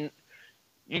mean,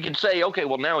 you can say, okay,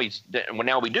 well now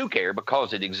we do care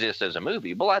because it exists as a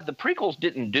movie. Well, the prequels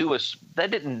didn't do us. That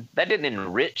didn't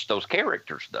enrich those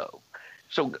characters though.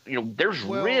 So there's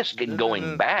risk in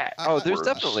going back. Oh, there's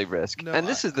definitely risk. And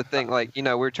this is the thing.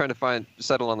 We're trying to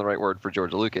settle on the right word for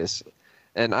George Lucas,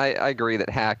 and I agree that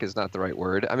hack is not the right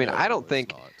word. I mean, I don't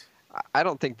think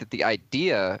that the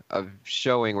idea of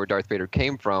showing where Darth Vader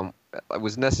came from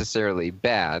was necessarily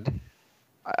bad.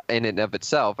 In and of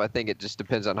itself, I think it just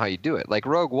depends on how you do it. Like,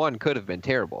 Rogue One could have been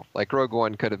terrible. Like, Rogue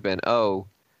One could have been,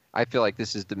 I feel like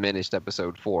this is diminished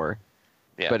Episode 4.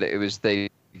 Yeah. But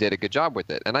they did a good job with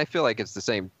it. And I feel like it's the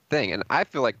same thing. And I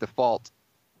feel like the fault,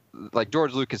 like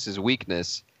George Lucas's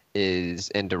weakness is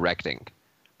in directing.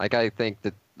 Like, I think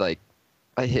that,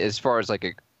 as far as, a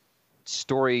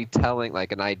storytelling,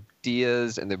 an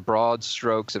ideas and the broad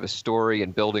strokes of a story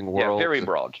and building worlds. Yeah, very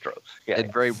broad strokes. Yeah.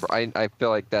 I feel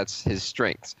like that's his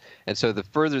strengths. And so the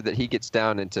further that he gets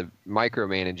down into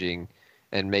micromanaging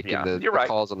and making the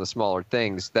calls on the smaller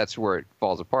things, that's where it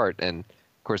falls apart. And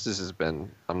of course, this has been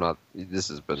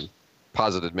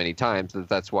posited many times that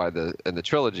that's why in the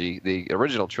trilogy, the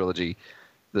original trilogy,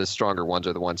 the stronger ones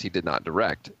are the ones he did not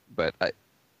direct. But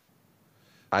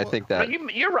I think that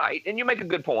you're right, and you make a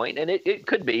good point, and it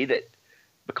could be that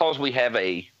because we have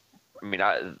the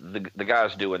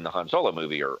guys doing the Han Solo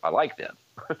movie I like them.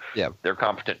 Yeah, they're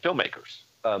competent filmmakers.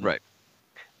 Right.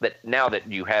 That now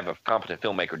that you have a competent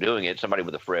filmmaker doing it, somebody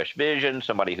with a fresh vision,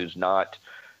 somebody who's not,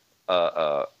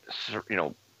 kind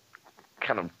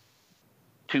of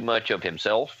too much of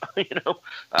himself, Right.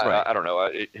 I don't know,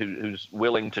 who's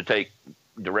willing to take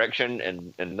direction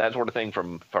and that sort of thing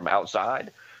from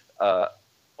outside.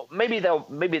 Maybe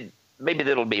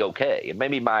that'll be okay. And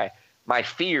maybe my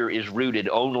fear is rooted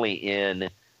only in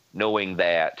knowing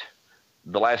that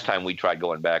the last time we tried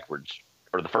going backwards,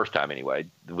 or the first time anyway,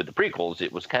 with the prequels,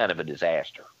 it was kind of a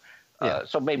disaster. Yeah.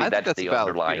 So maybe I think that's a the valid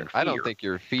underlying fear. fear. I don't think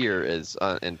your fear is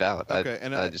invalid. Okay,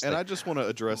 I just want to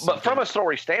address. But from something. a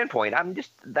story standpoint,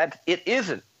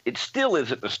 it still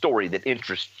isn't the story that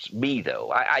interests me,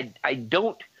 though. I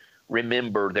don't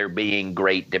remember there being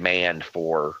great demand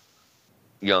for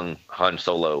young Han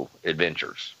Solo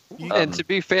adventures. And to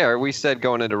be fair, we said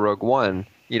going into Rogue One,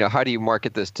 how do you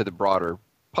market this to the broader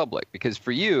public? Because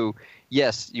for you,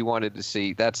 yes, you wanted to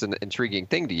see, that's an intriguing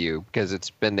thing to you because it's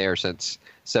been there since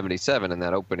 77 in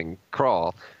that opening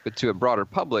crawl. But to a broader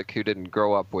public who didn't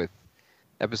grow up with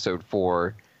Episode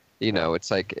 4,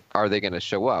 it's like, are they going to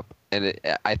show up? And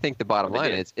I think the bottom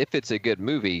line is, if it's a good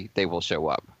movie, they will show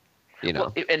up.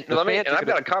 Well, and I've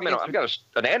got a comment. I've got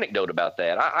an anecdote about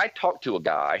that. I talked to a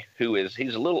guy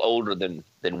he's a little older than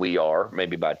we are,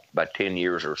 maybe by 10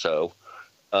 years or so,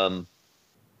 and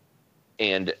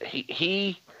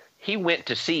he went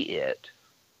to see it,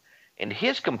 and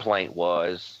his complaint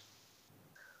was,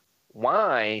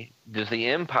 why does the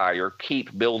Empire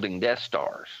keep building Death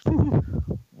Stars?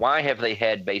 Why have they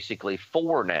had basically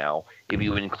 4 now, if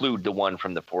you include the one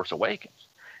from The Force Awakens?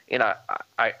 And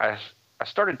I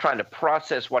started trying to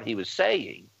process what he was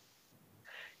saying,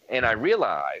 and I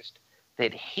realized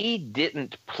that he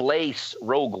didn't place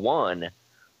Rogue One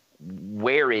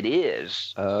where it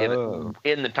is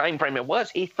in the time frame it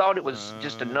was. He thought it was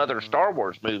just another Star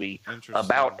Wars movie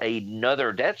about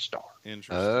another Death Star.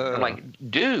 Interesting. I'm like,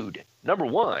 dude, number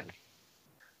one,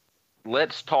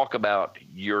 let's talk about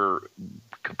your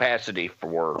capacity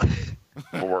for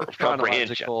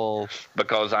comprehension,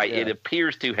 because it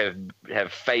appears to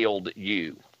have failed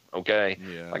you. Okay,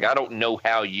 like I don't know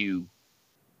how you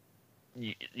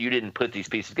didn't put these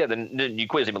pieces together. And then you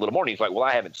quiz him a little more, and he's like, "Well,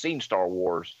 I haven't seen Star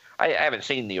Wars. I haven't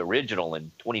seen the original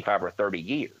in 25 or 30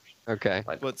 years." Okay,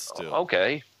 like, but still,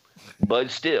 okay,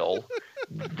 but still,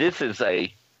 this is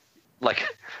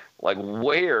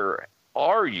where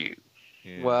are you?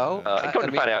 Yeah. Well, I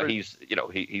couldn't find out he's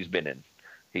been in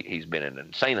an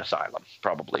insane asylum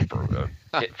probably for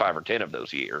 5 or 10 of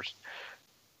those years.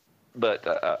 But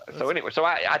so anyway, so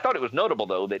I thought it was notable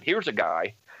though that here's a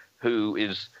guy who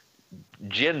is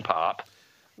Gen Pop.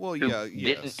 Well,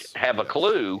 didn't have a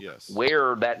clue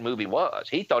where that movie was.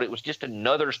 He thought it was just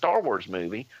another Star Wars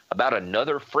movie about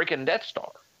another freaking Death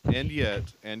Star. And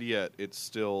yet, it's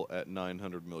still at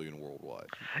 900 million worldwide.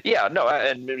 Yeah, no,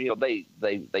 and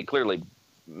they clearly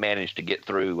managed to get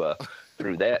through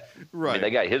that. Right. I mean, they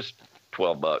got his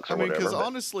 $12 or whatever. Because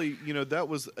honestly, that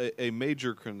was a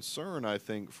major concern, I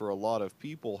think, for a lot of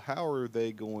people. How are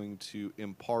they going to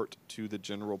impart to the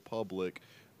general public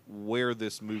where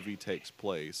this movie takes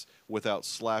place without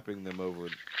slapping them over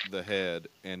the head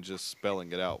and just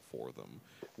spelling it out for them?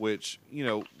 Which,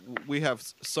 we have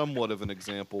somewhat of an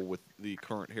example with the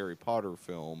current Harry Potter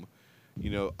film.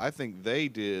 I think they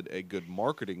did a good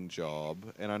marketing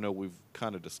job, and I know we've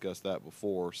kind of discussed that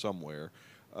before somewhere,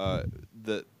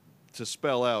 that to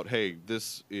spell out, hey,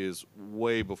 this is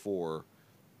way before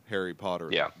Harry Potter,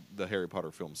 the Harry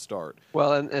Potter films start.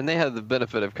 Well, and they have the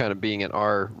benefit of kind of being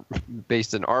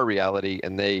based in our reality,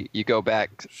 and you go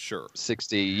back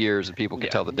 60 years and people can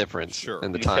tell the difference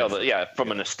in the time.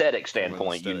 From an aesthetic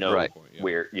standpoint,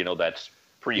 where that's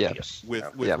previous. With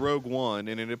Rogue One,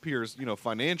 and it appears,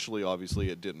 financially, obviously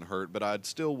it didn't hurt, but I'd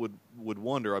still would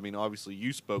wonder. I mean, obviously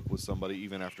you spoke with somebody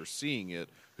even after seeing it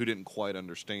who didn't quite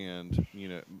understand.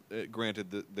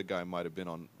 Granted, the guy might have been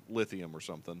on lithium or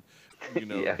something. He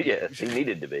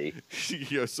needed to be.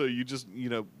 So you just,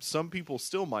 some people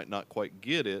still might not quite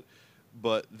get it,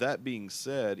 but that being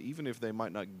said, even if they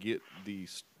might not get the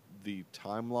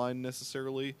timeline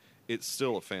necessarily, it's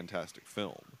still a fantastic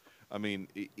film. I mean,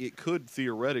 it could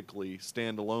theoretically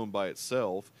stand alone by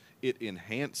itself. It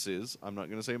enhances, I'm not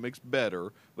going to say it makes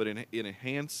better, but it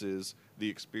enhances the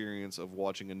experience of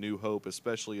watching A New Hope,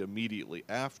 especially immediately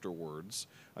afterwards.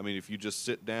 I mean, if you just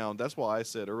sit down, that's why I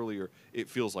said earlier, it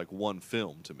feels like one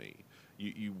film to me.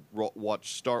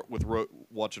 Start with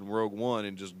watching Rogue One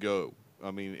and just go.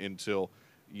 I mean, until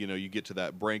you get to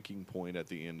that breaking point at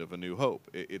the end of A New Hope.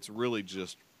 It's really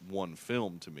just one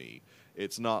film to me.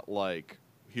 It's not like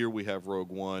here we have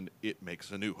Rogue One, it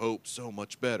makes A New Hope so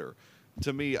much better.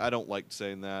 To me, I don't like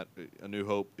saying that. A New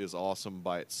Hope is awesome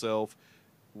by itself.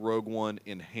 Rogue One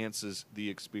enhances the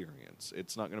experience.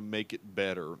 It's not going to make it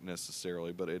better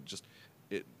necessarily, but it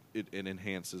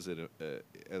enhances it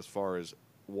as far as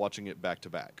watching it back to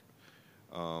back.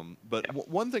 But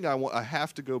one thing I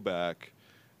have to go back,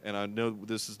 and I know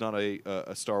this is not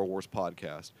a Star Wars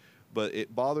podcast, but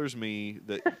it bothers me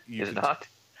that you Is it not?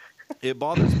 It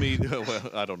bothers me. Well,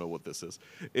 I don't know what this is.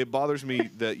 It bothers me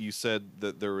that you said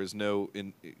that there is no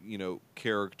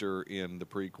character in the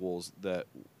prequels that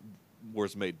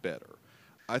was made better.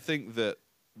 I think that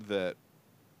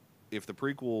if the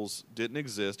prequels didn't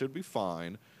exist, it'd be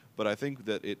fine. But I think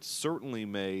that it certainly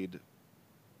made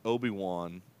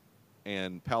Obi-Wan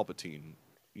and Palpatine,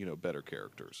 better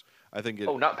characters. I think it.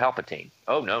 Oh, not Palpatine.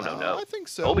 Oh, no. I think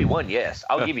so. Obi-Wan, yes,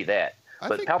 I'll give you that. I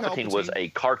But think Palpatine was a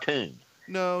cartoon.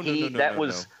 No. That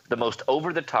was the most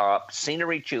over-the-top,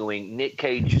 scenery-chewing, Nick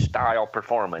Cage-style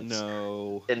performance.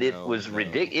 And it was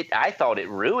ridiculous. I thought it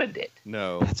ruined it.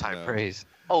 No. That's high praise.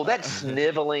 Oh, that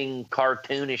sniveling,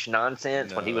 cartoonish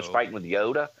nonsense when he was fighting with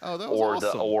Yoda. Oh, that was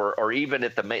awesome. Or even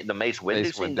at the Mace Windu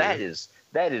Mace scene. Windu.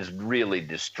 That is really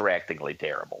distractingly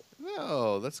terrible.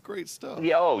 No, that's great stuff.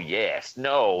 Yeah, oh, yes.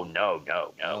 No.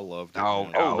 I loved it. No,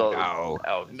 man. no.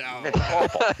 Oh, No. that's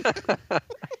awful.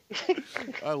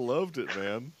 I loved it,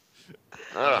 man.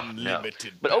 No.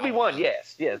 Unlimited But power. Obi-Wan,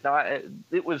 yes. No,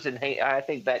 it was I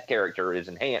think that character is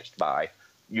enhanced by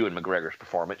Ewan McGregor's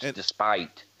performance,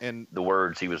 despite the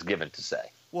words he was given to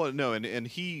say. Well, no,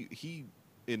 and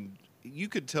you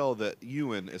could tell that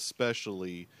Ewan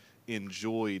especially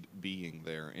enjoyed being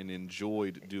there and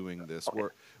enjoyed doing this.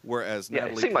 Whereas Yeah,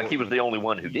 Natalie it seemed like he was the only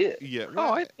one who did. Yeah.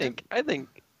 Oh, I think.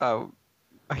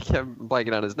 I can't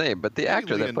blanking on his name, but the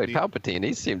actor that played Palpatine,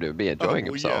 he seemed to be enjoying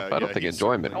himself. I don't think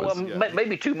enjoyment was. Well,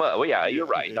 maybe too much. Well, yeah, you're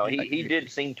right. No, he did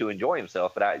seem to enjoy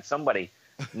himself, but somebody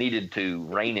needed to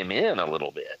rein him in a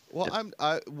little bit. Well,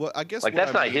 I guess like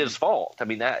that's not his fault. I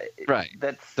mean, that's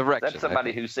direction. That's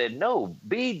somebody who said no.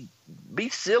 Be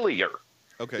sillier.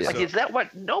 Okay, like, is that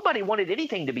what nobody wanted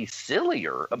anything to be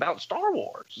sillier about Star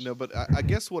Wars? No, but I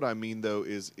guess what I mean though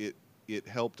is it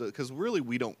helped because really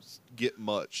we don't get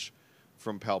much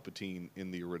from Palpatine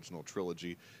in the original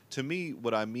trilogy. To me,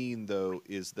 what I mean though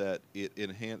is that it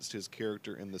enhanced his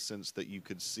character in the sense that you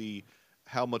could see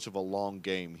how much of a long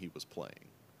game he was playing.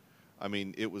 I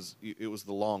mean, it was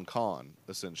the long con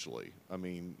essentially. I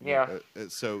mean, yeah.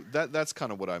 So that's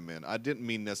kind of what I meant. I didn't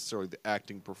mean necessarily the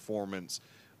acting performance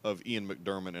of Ian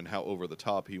McDiarmid and how over the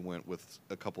top he went with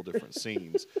a couple different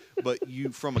scenes. But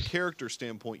from a character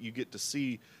standpoint, you get to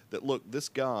see that, look, this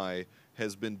guy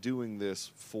has been doing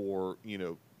this for,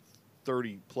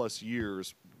 30 plus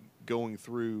years, going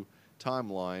through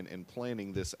timeline and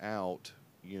planning this out,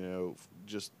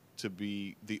 just to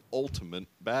be the ultimate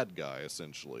bad guy,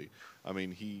 essentially. I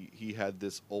mean, he had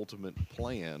this ultimate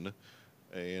plan,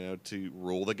 to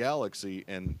rule the galaxy,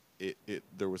 and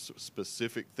there was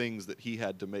specific things that he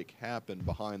had to make happen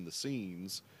behind the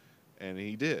scenes, and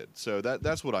he did. So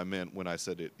that's what I meant when I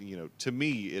said it. To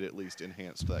me, it at least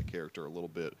enhanced that character a little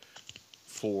bit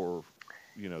for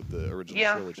the original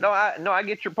trilogy. I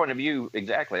get your point of view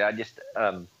exactly. I just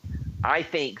I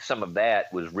think some of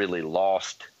that was really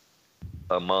lost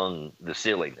among the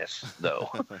silliness, though.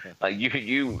 Like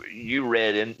you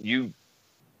read and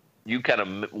you kind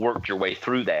of worked your way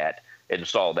through that and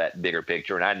saw that bigger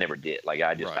picture, and I never did. Like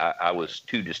I was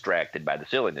too distracted by the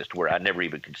silliness to where I never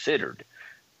even considered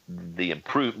the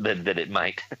improvement that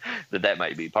that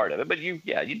might be part of it. But you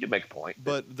do make a point.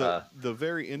 But the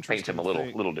very interesting paints him a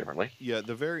little differently. Yeah,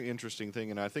 the very interesting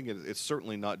thing, and I think it's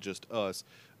certainly not just us,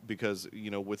 because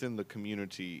within the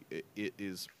community, it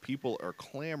is people are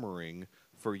clamoring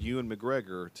for Ewan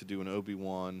McGregor to do an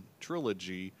Obi-Wan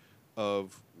trilogy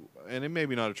of, and it may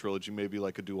be not a trilogy, maybe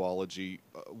like a duology,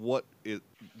 what it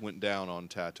went down on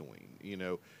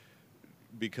Tatooine,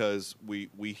 because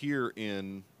we hear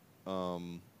in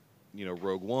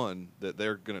Rogue One that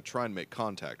they're going to try and make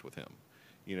contact with him.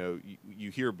 You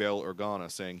hear Bail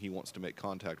Organa saying he wants to make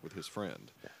contact with his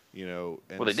friend. And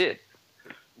well, they did.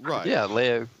 Right. Yeah,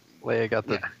 Leia got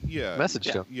the message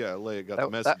to him. Yeah, Leia got the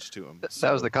message to him.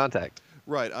 That was the contact.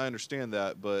 Right, I understand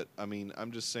that, but I mean,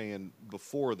 I'm just saying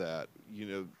before that,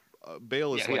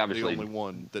 Bale is Yeah, he like the obviously only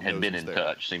one that had knows been he's in there.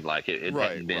 touch. Seemed like it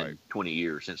Right, hadn't been right. 20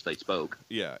 years since they spoke.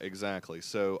 Yeah, exactly.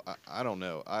 So I don't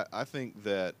know. I think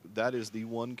that is the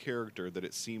one character that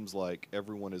it seems like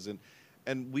everyone is in,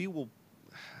 and we will.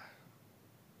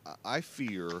 I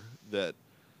fear that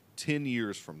 10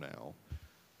 years from now,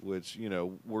 which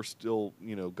we're still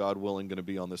God willing going to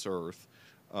be on this earth,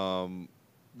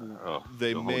 Oh,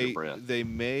 they don't hold your breath.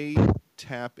 may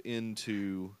tap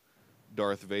into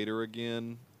Darth Vader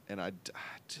again, and I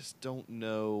just don't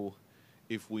know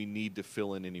if we need to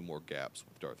fill in any more gaps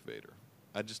with Darth Vader.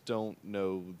 I just don't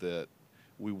know that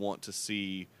we want to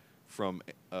see from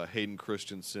Hayden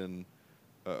Christensen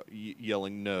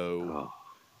yelling no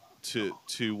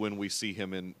to when we see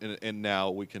him in, and now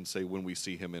we can say when we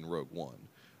see him in Rogue One.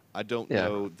 I don't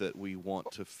know that we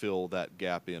want to fill that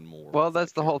gap in more. Well,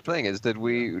 that's the whole thing. Is did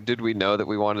we know that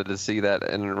we wanted to see that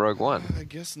in Rogue One? I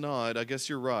guess not. I guess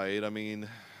you're right. I mean,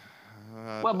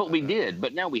 Well, but we did.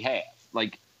 But now we have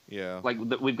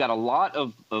we've got a lot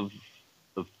of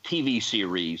TV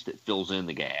series that fills in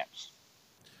the gaps.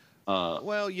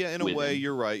 Well, yeah, in a way,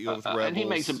 you're right. You go with Rebels. And he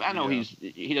makes them. I know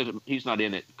he's not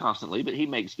in it constantly, but he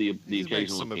makes the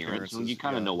occasional appearance, and you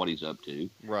kind of know what he's up to.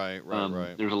 Right.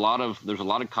 There's a lot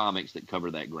of comics that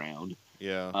cover that ground.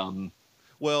 Yeah.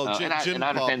 Well, Jin and I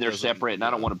understand they're Pop separate, and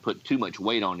I don't want to put too much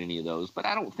weight on any of those, but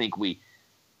I don't think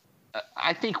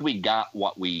I think we got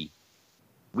what we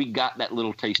got that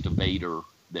little taste of Vader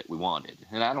that we wanted,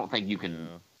 and I don't think you can.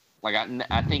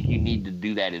 I think you need to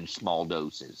do that in small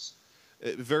doses.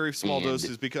 Very small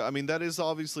doses, because I mean that is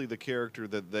obviously the character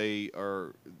that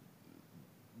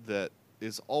that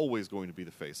is always going to be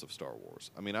the face of Star Wars.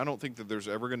 I mean, I don't think that there's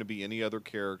ever going to be any other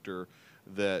character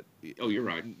that you're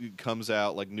right, comes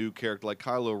out like new character like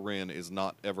Kylo Ren is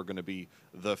not ever going to be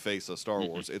the face of Star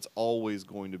Wars. It's always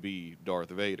going to be Darth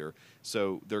Vader.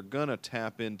 So they're going to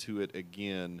tap into it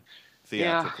again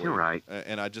theatrically. Yeah, you're right.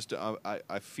 And I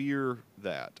fear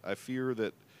that. I fear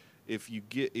that if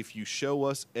you show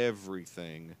us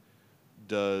everything,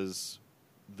 is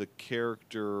the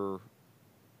character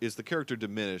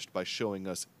diminished by showing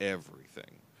us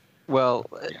everything? Well,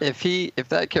 if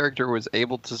that character was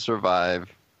able to survive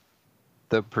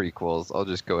the prequels, I'll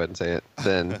just go ahead and say it,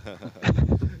 then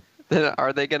then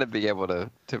are they going to be able to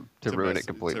ruin it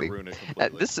completely? To ruin it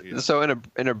completely. So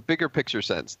in a bigger picture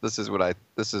sense, this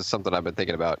is something I've been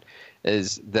thinking about,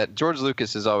 is that George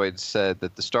Lucas has always said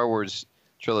that the Star Wars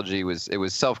trilogy was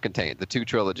self-contained. The two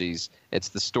trilogies, it's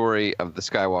the story of the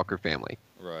Skywalker family.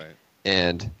 Right.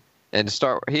 And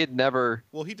he had never.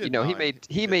 Well, he did.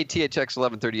 He made THX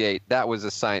 1138. That was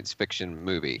a science fiction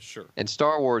movie. Sure. And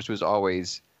Star Wars was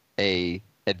always a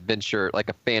adventure, like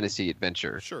a fantasy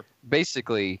adventure. Sure.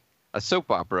 Basically, a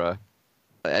soap opera,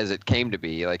 as it came to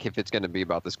be. Like if it's going to be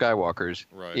about the Skywalkers,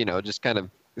 right. Just kind of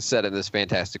set in this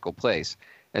fantastical place.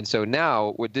 And so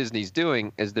now what Disney's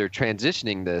doing is they're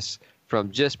transitioning this from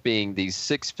just being these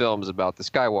 6 films about the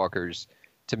Skywalkers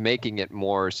to making it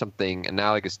more something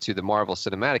analogous to the Marvel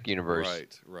Cinematic Universe.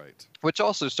 Right. Which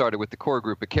also started with the core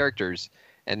group of characters,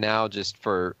 and now just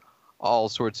for all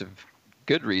sorts of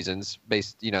good reasons,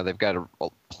 they've got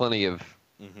plenty of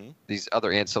these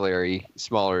other ancillary,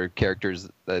 smaller characters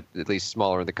that at least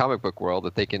smaller in the comic book world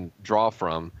that they can draw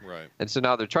from. Right. And so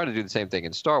now they're trying to do the same thing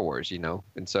in Star Wars, and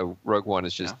so Rogue One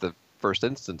is just the first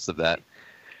instance of that.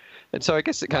 And so I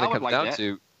guess it kind of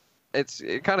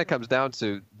comes down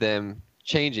to them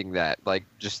changing that,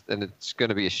 and it's going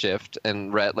to be a shift.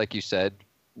 And Rhett, like you said,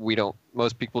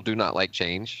 most people do not like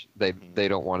change. They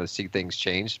don't want to see things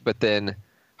changed. But then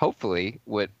hopefully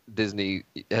what Disney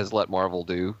has let Marvel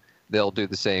do, they'll do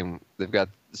the same. They've got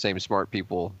the same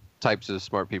types of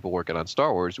smart people working on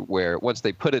Star Wars, where once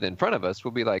they put it in front of us,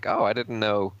 we'll be like, oh, I didn't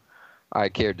know I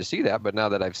cared to see that, but now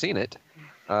that I've seen it.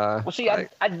 I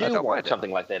do want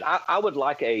something like that. I would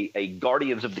like a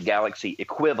Guardians of the Galaxy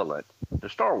equivalent to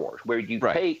Star Wars, where you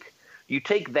take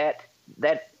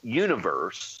that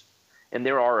universe, and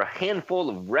there are a handful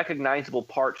of recognizable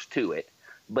parts to it,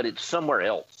 but it's somewhere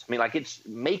else. I mean,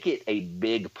 make it a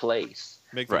big place.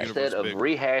 Instead of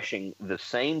rehashing the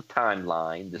same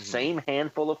timeline, the same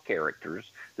handful of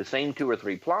characters, the same 2 or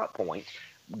 3 plot points,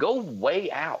 go way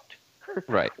out,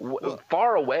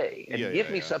 far away, and give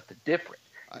me something different.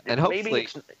 And hopefully, maybe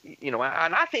it's,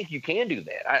 and I think you can do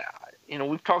that.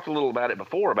 We've talked a little about it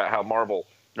before about how Marvel,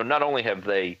 not only have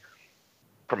they,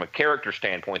 from a character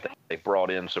standpoint, they've brought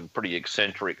in some pretty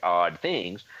eccentric, odd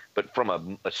things, but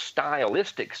from a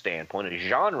stylistic standpoint, a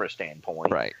genre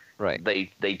standpoint,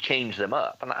 they change them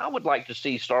up. And I would like to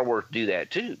see Star Wars do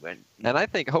that too. And I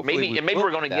think hopefully maybe we're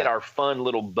going to get our fun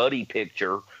little buddy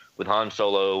picture with Han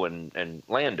Solo and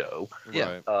Lando.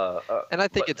 Yeah. Right. And I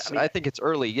think But, I think it's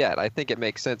early yet. I think it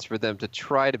makes sense for them to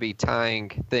try to be tying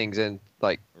things in,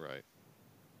 like Right.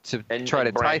 to And try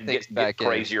to tie Brand, things get back in.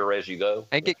 crazier as you go.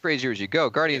 And get crazier as you go.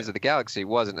 Guardians of the Galaxy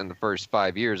wasn't in the first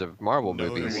 5 years of Marvel No, it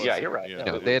movies. wasn't. Yeah, you're right. Yeah, No,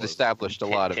 You know, it they had was. established a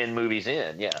lot of 10 movies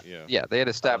in, yeah. Yeah. yeah, they had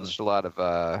established a lot of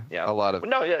Yeah. a lot of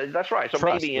No, yeah, that's right. So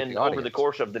trust maybe with the over the audience.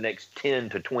 course of the next 10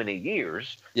 to 20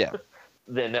 years, yeah.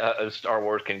 then Star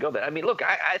Wars can go there. I mean, look,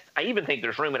 I even think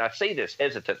there's room, and I say this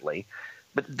hesitantly,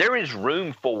 but there is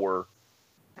room for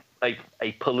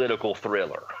a political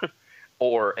thriller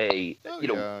or a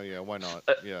Oh, yeah. Why not?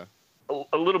 Yeah.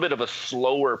 a little bit of a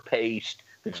slower paced.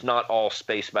 It's Yeah. not all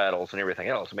space battles and everything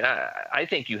else. I mean, I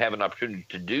think you have an opportunity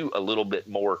to do a little bit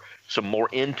more, some more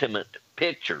intimate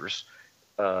pictures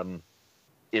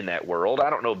in that world. I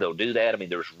don't know if they'll do that. I mean,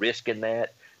 there's risk in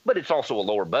that, but it's also a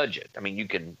lower budget. I mean, you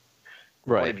can.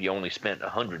 What if you only spent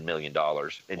 $100 million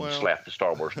and you slapped the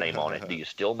Star Wars name on it? Do you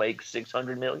still make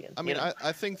 $600 million? I mean, you know?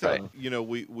 I think that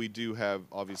we do have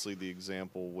obviously the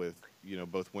example with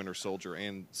both Winter Soldier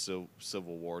and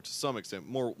Civil War to some extent,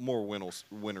 more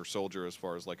Winter Soldier as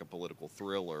far as like a political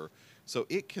thriller. So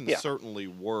it can certainly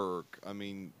work. I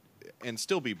mean, and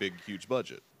still be big, huge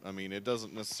budget. I mean, it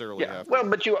doesn't necessarily have. Well,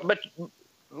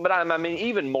 but I mean,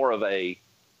 even more of a.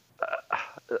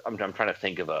 I'm trying to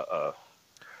think of a.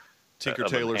 Tinker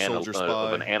Tailor Soldier Spy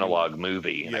of an analog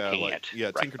movie, and I can't.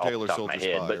 Tinker Tailor Soldier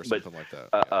Spy or something like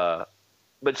that.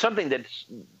 But something that's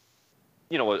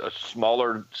a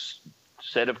smaller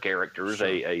set of characters,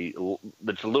 Sure.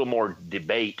 that's a little more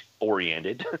debate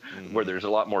oriented, where there's a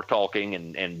lot more talking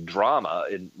and drama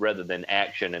rather than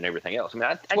action and everything else. I mean,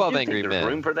 I do think there's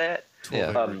room for that.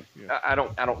 Yeah. I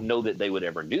don't know that they would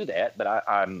ever do that, but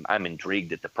I'm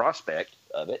intrigued at the prospect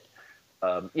of it.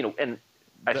 And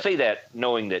I say that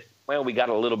knowing that. Well, we got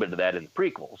a little bit of that in the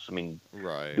prequels. I mean,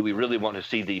 Right. Do we really want to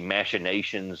see the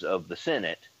machinations of the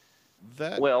Senate?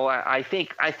 That Well, I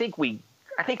think we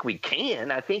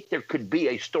can. I think there could be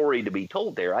a story to be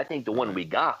told there. I think the one we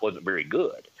got wasn't very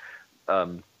good.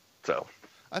 So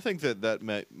I think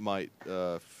that might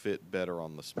fit better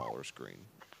on the smaller screen.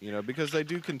 Because they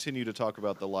do continue to talk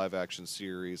about the live action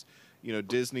series.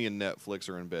 Disney and Netflix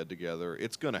are in bed together.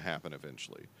 It's going to happen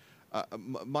eventually.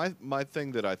 My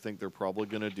thing that I think they're probably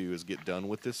going to do is get done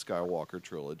with this Skywalker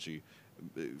trilogy,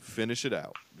 finish it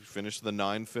out, finish the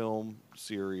 9-film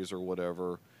series or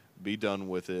whatever, be done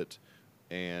with it,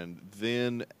 and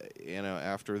then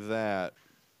after that,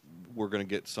 we're going to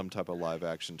get some type of live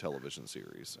action television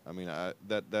series. I mean,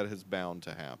 that is bound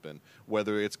to happen.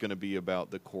 Whether it's going to be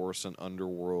about the Coruscant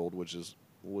underworld, which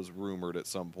was rumored at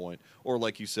some point, or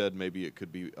like you said, maybe it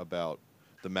could be about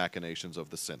the machinations of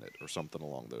the Senate or something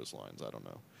along those lines. I don't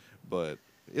know. But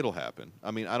it'll happen. I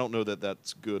mean, I don't know that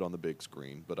that's good on the big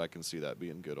screen, but I can see that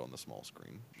being good on the small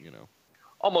screen,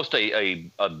 almost a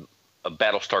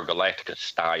Battlestar Galactica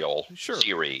style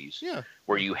series,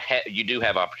 where you do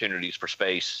have opportunities for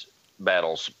space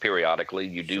battles periodically.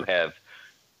 You do have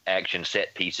action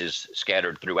set pieces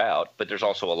scattered throughout, but there's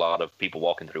also a lot of people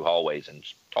walking through hallways and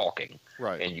talking.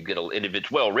 Right. And and if it's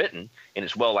well written and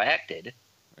it's well acted,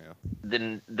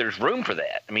 then there's room for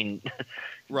that. I mean,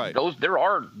 right.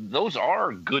 Those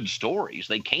are good stories.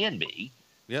 They can be.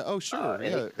 Yeah. Oh, sure.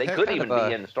 They could even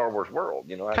be in the Star Wars world.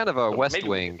 Kind of a West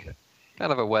Wing.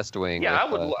 Kind of a West Wing. Yeah, I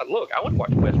would I would watch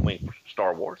West Wing for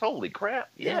Star Wars. Holy crap!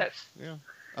 Yes. Yeah.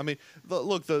 I mean,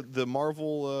 the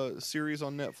Marvel series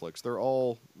on Netflix, they're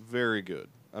all very good.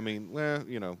 I mean,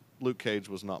 Luke Cage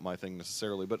was not my thing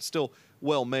necessarily, but still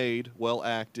well made, well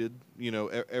acted.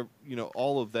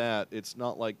 All of that. It's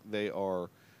not like they are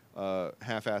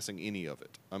half-assing any of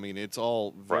it. I mean, it's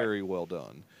all very well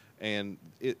done, and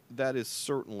that is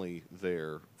certainly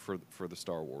there for the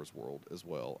Star Wars world as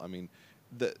well. I mean,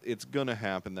 it's going to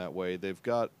happen that way. They've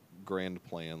got grand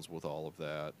plans with all of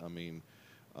that. I mean,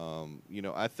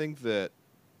 I think that.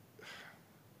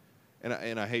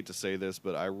 And I hate to say this,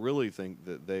 but I really think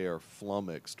that they are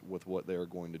flummoxed with what they are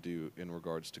going to do in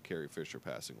regards to Carrie Fisher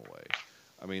passing away.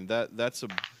 I mean, that's a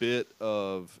bit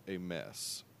of a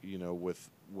mess, with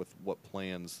what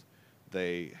plans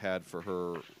they had for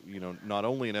her, not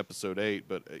only in Episode 8,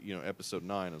 but, Episode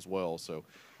 9 as well. So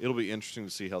it'll be interesting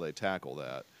to see how they tackle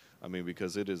that. I mean,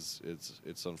 because it's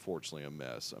unfortunately a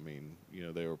mess. I mean,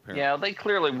 they were apparently. Yeah, they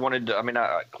clearly wanted to. I mean,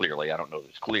 clearly, I don't know if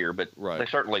it's clear, but they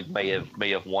certainly may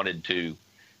have wanted to,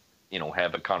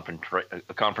 have a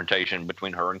confrontation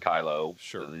between her and Kylo.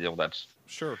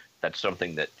 Sure. That's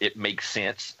something that it makes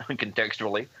sense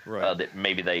contextually. Right. That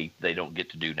maybe they don't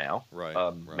get to do now. Right.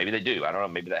 Maybe they do. I don't know.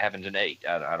 Maybe that happens in 8.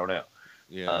 I don't know.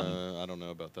 Yeah, I don't know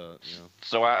about that. Yeah.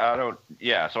 So I don't.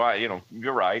 Yeah. So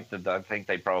you're right. That I think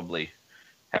they probably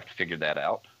have to figure that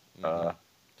out.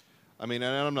 I mean,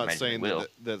 and I'm not Imagine saying they will.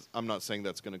 that I'm not saying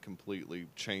that's going to completely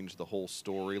change the whole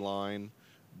storyline,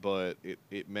 but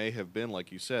it may have been,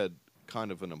 like you said,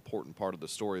 kind of an important part of the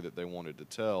story that they wanted to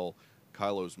tell.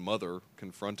 Kylo's mother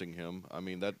confronting him. I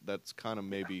mean, that's kind of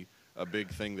maybe a big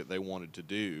thing that they wanted to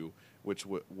do, which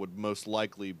would most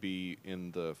likely be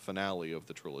in the finale of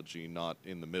the trilogy, not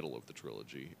in the middle of the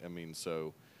trilogy. I mean,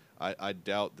 so I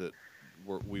doubt that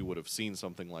we would have seen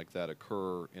something like that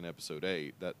occur in Episode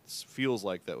 8. That feels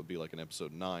like that would be like an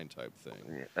Episode 9 type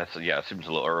thing. It seems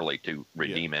a little early to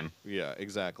redeem him. Yeah,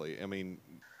 exactly. I mean,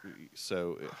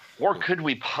 so... Or could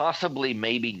we possibly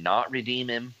maybe not redeem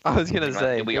him? I was gonna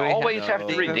say, Do we do always have to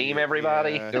redeem him? redeem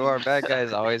everybody? Yeah. Do our bad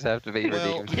guys always have to be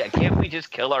Well, redeemed? Yeah, can't we just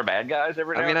kill our bad guys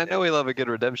every now I mean, I and know we love a good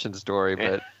redemption story,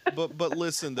 but But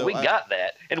listen, though... we got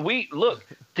that. And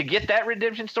to get that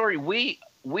redemption story, we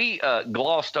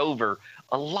glossed over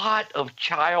a lot of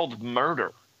child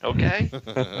murder. Okay,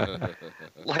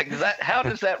 like that. How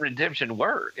does that redemption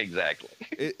work exactly?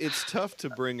 It's tough to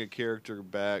bring a character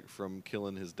back from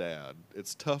killing his dad.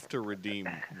 It's tough to redeem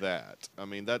that. I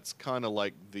mean, that's kind of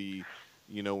like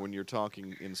when you're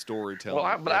talking in storytelling.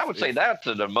 Well, I would say that's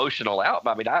an emotional out.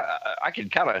 I mean, I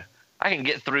can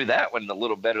get through that one a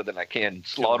little better than I can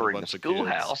slaughtering the bunch of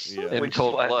schoolhouse. kids. Yeah. in which is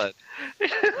cold what- blood.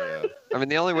 Yeah. I mean,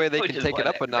 the only way they Which can is take it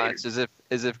what up a notch is if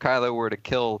Kylo were to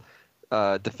kill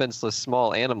defenseless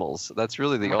small animals. That's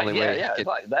really the only way. Yeah, he it's could-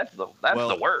 like, that's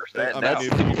the worst. I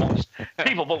mean,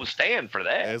 People won't stand for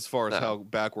that. As far as No. how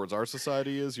backwards our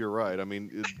society is, you're right. I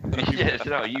mean, Yes,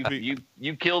 no,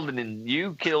 you killed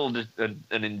an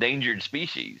endangered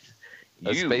species.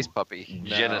 a space puppy.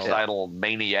 No. Genocidal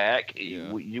maniac.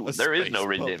 Yeah. There is space no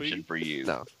puppy. redemption for you.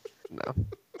 No.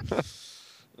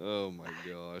 Oh my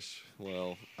gosh.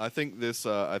 Well, I think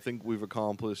we've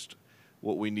accomplished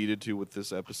what we needed to with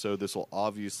this episode. This will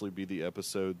obviously be the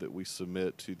episode that we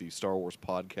submit to the Star Wars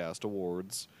Podcast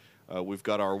Awards. We've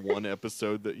got our one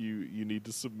episode that you need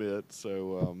to submit,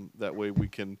 so that way we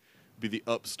can be the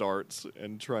upstarts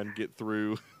and try and get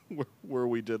through where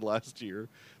we did last year.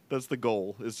 That's the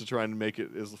goal, is to try and make it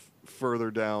as further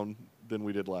down than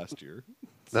we did last year.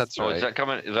 That's So right. is that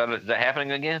coming? Is that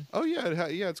happening again? Oh yeah,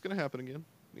 it's going to happen again.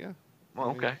 Yeah. Well,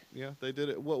 I mean, okay. Yeah, they did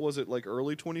it. What was it, like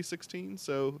early 2016?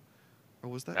 So, or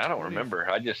was that? I don't 20? remember.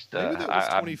 I just Maybe that was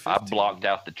I 2015. blocked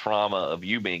out the trauma of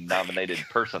you being nominated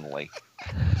personally.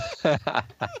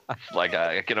 Like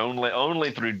I can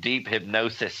only through deep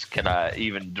hypnosis can I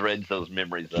even dredge those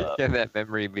memories up. Can that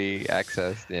memory be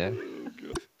accessed? Yeah.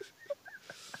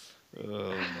 Oh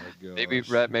my god. Maybe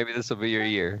Brett. Maybe this will be your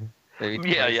year. Maybe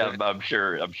Yeah, 27. I'm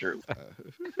sure.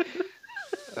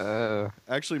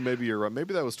 Actually, maybe you're right.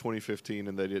 Maybe that was 2015,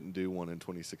 and they didn't do one in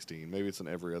 2016. Maybe it's an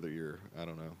every other year. I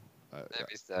don't know.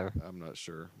 Maybe so. I'm not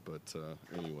sure. But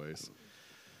anyways,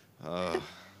 all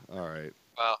right.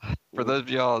 Well, for those of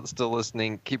y'all still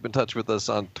listening, keep in touch with us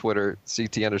on Twitter,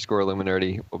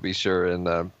 CT_Illuminati. We'll be sure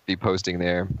and be posting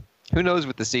there. Who knows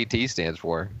what the CT stands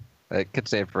for? It could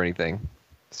stand for anything.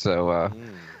 So,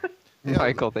 Yeah,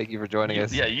 Michael, thank you for joining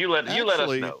us. Yeah, you let us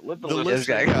Actually, know. Let the the listeners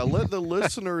listener- know. yeah, let the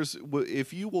listeners,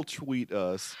 if you will tweet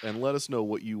us and let us know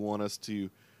what you want us to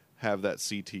have that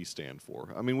CT stand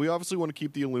for. I mean, we obviously want to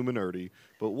keep the Illuminati,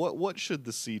 but what should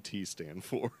the CT stand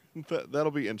for? That'll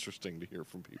be interesting to hear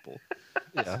from people.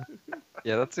 Yeah,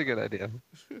 that's a good idea.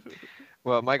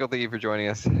 Well, Michael, thank you for joining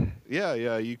us. Yeah,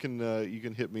 you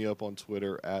can hit me up on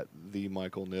Twitter at the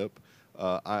Michael Nip.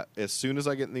 As soon as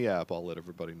I get in the app, I'll let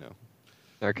everybody know.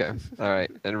 Okay. All right.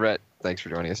 And Rhett, thanks for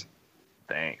joining us.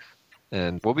 Thanks.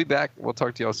 And we'll be back. We'll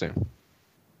talk to y'all soon.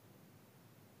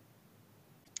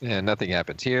 And nothing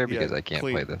happens here because I can't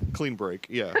play the... clean break.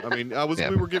 Yeah, I mean, Yeah.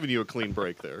 we were giving you a clean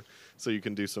break there, so you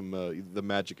can do some the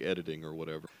magic editing or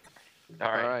whatever. All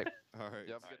right. All right. All right.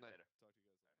 Yep. Good night.